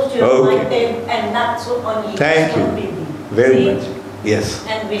 not social-minded, and not so only. Thank you very much. Yes.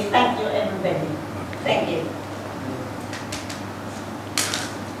 And we thank you, everybody. Thank you.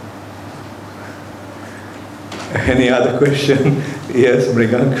 Any other question? Yes,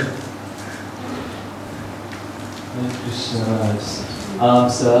 Mrigank.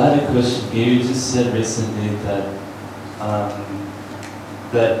 So I had a question. You just said recently that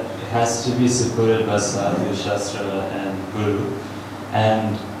that it has to be supported by Sadhu, Shastra, and Guru.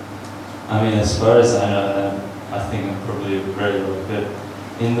 And I mean, as far as I know, I think I'm probably very wrong, but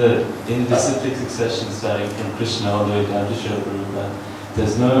in the disciplic succession, starting from Krishna all the way down to Srila Prabhupada,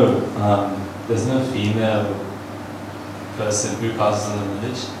 there's no female person who passes on the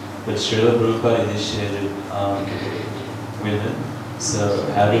lineage, but Srila Prabhupada initiated women. So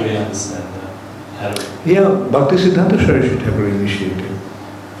how do we understand that? Yeah, Bhaktisiddhanta Saraswati Thakur initiated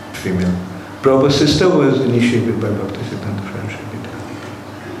female. Prabhupada's sister was initiated by Bhaktisiddhanta Saraswati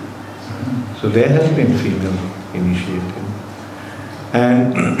Thakur. So there has been female initiated.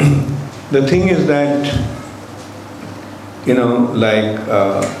 And the thing is that, you know, like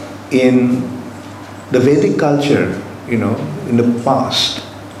in the Vedic culture, you know, in the past,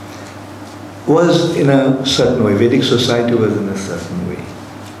 was in a certain way. Vedic society was in a certain way.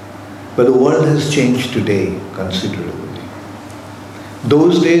 But the world has changed today considerably.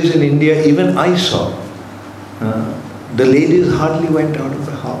 Those days in India, even I saw, the ladies hardly went out of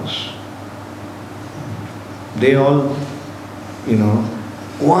the house. They all, you know,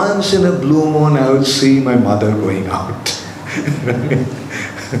 once in a blue moon I would see my mother going out.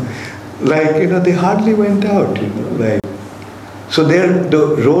 Like, you know, they hardly went out, you know, like. So the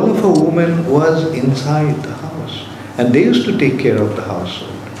role of a woman was inside the house. And they used to take care of the household.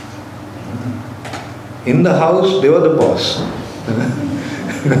 In the house, they were the boss.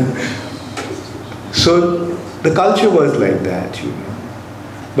 So the culture was like that, you know.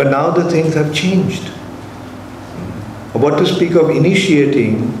 But now the things have changed. What to speak of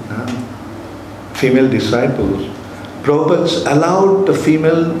initiating female disciples, Prabhupada allowed the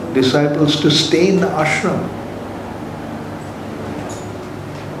female disciples to stay in the ashram.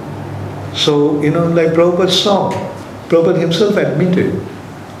 So, you know, like Prabhupada saw, Prabhupada himself admitted,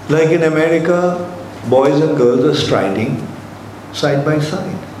 like in America, boys and girls are striding side by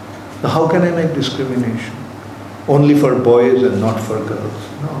side. Now how can I make discrimination? Only for boys and not for girls?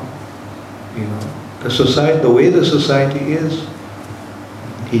 No. You know, the way the society is,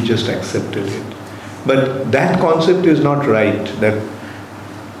 he just accepted it. But that concept is not right, that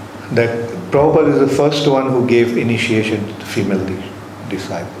Prabhupada is the first one who gave initiation to female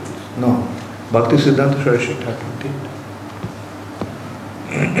disciples. No, Bhaktisiddhanta Saraswati Thakur did.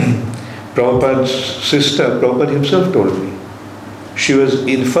 Prabhupada's sister, Prabhupada himself told me, she was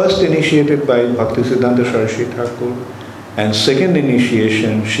first initiated by Bhaktisiddhanta Saraswati Thakur, and second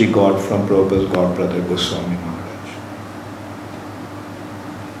initiation she got from Prabhupada's godbrother Goswami Maharaj.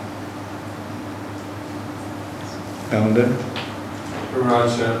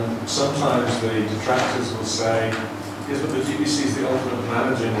 Raj, sometimes the detractors will say, yes, but the GBC is the ultimate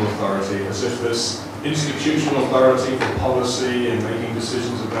managing authority, as if there's institutional authority for policy and making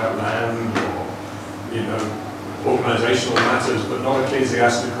decisions about land or, you know, organizational matters, but not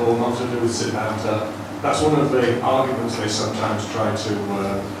ecclesiastical, not to do with Siddhanta. That's one of the arguments they sometimes try to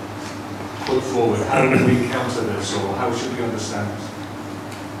put forward. How do we counter this, or how should we understand it?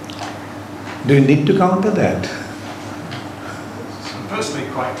 Do you need to counter that? I'm personally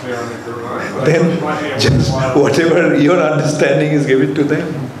quite clear on it, right? Then just whatever your understanding is, give it to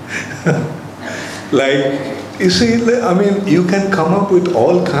them. Like, you see, I mean, you can come up with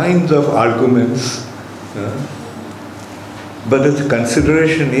all kinds of arguments, but the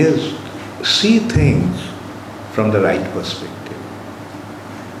consideration is, see things from the right perspective.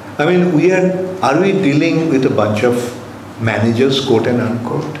 I mean, are we dealing with a bunch of managers, quote and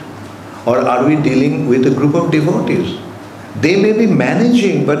unquote? Or are we dealing with a group of devotees? They may be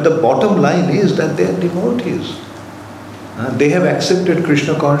managing, but the bottom line is that they are devotees. They have accepted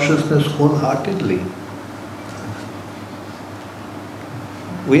Krishna consciousness wholeheartedly.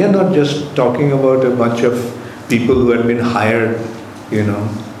 We are not just talking about a bunch of people who have been hired,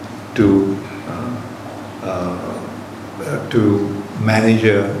 to manage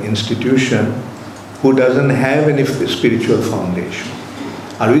an institution who doesn't have any spiritual foundation.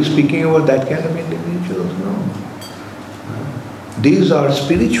 Are we speaking about that kind of individuals? No. These are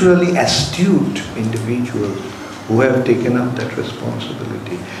spiritually astute individuals who have taken up that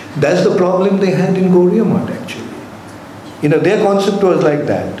responsibility. That's the problem they had in Gaudiya Math actually. Their concept was like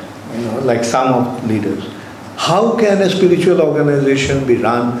that, like some of leaders. How can a spiritual organization be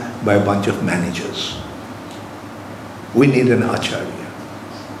run by a bunch of managers? We need an Acharya.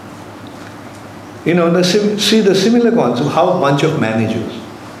 See the similar concept, how a bunch of managers.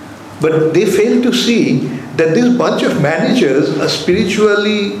 But they fail to see that this bunch of managers are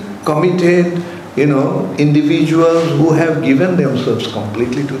spiritually committed, individuals who have given themselves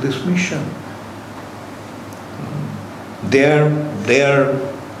completely to this mission. They are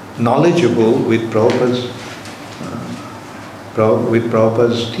knowledgeable with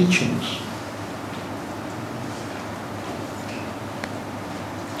Prabhupada's teachings.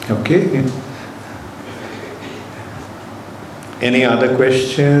 Okay? Any other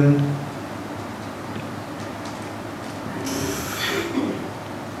question?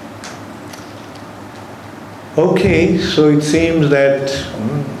 Okay, so it seems that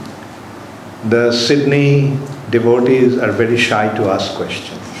the Sydney devotees are very shy to ask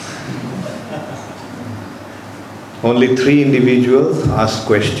questions. Only 3 individuals ask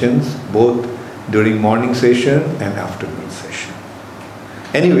questions, both during morning session and afternoon session.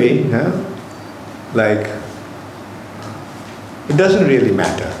 Anyway, it doesn't really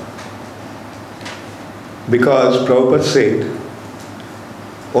matter. Because Prabhupada said,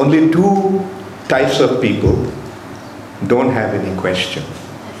 only 2 types of people don't have any question.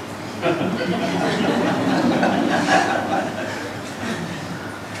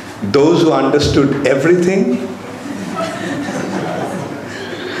 Those who understood everything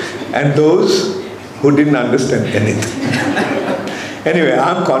and those who didn't understand anything. Anyway,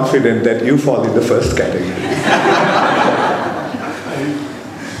 I'm confident that you fall in the first category.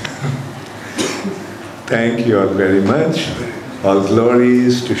 Thank you all very much. All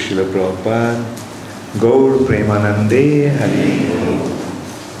glories to Srila Prabhupada. Gaur Premanande Hari.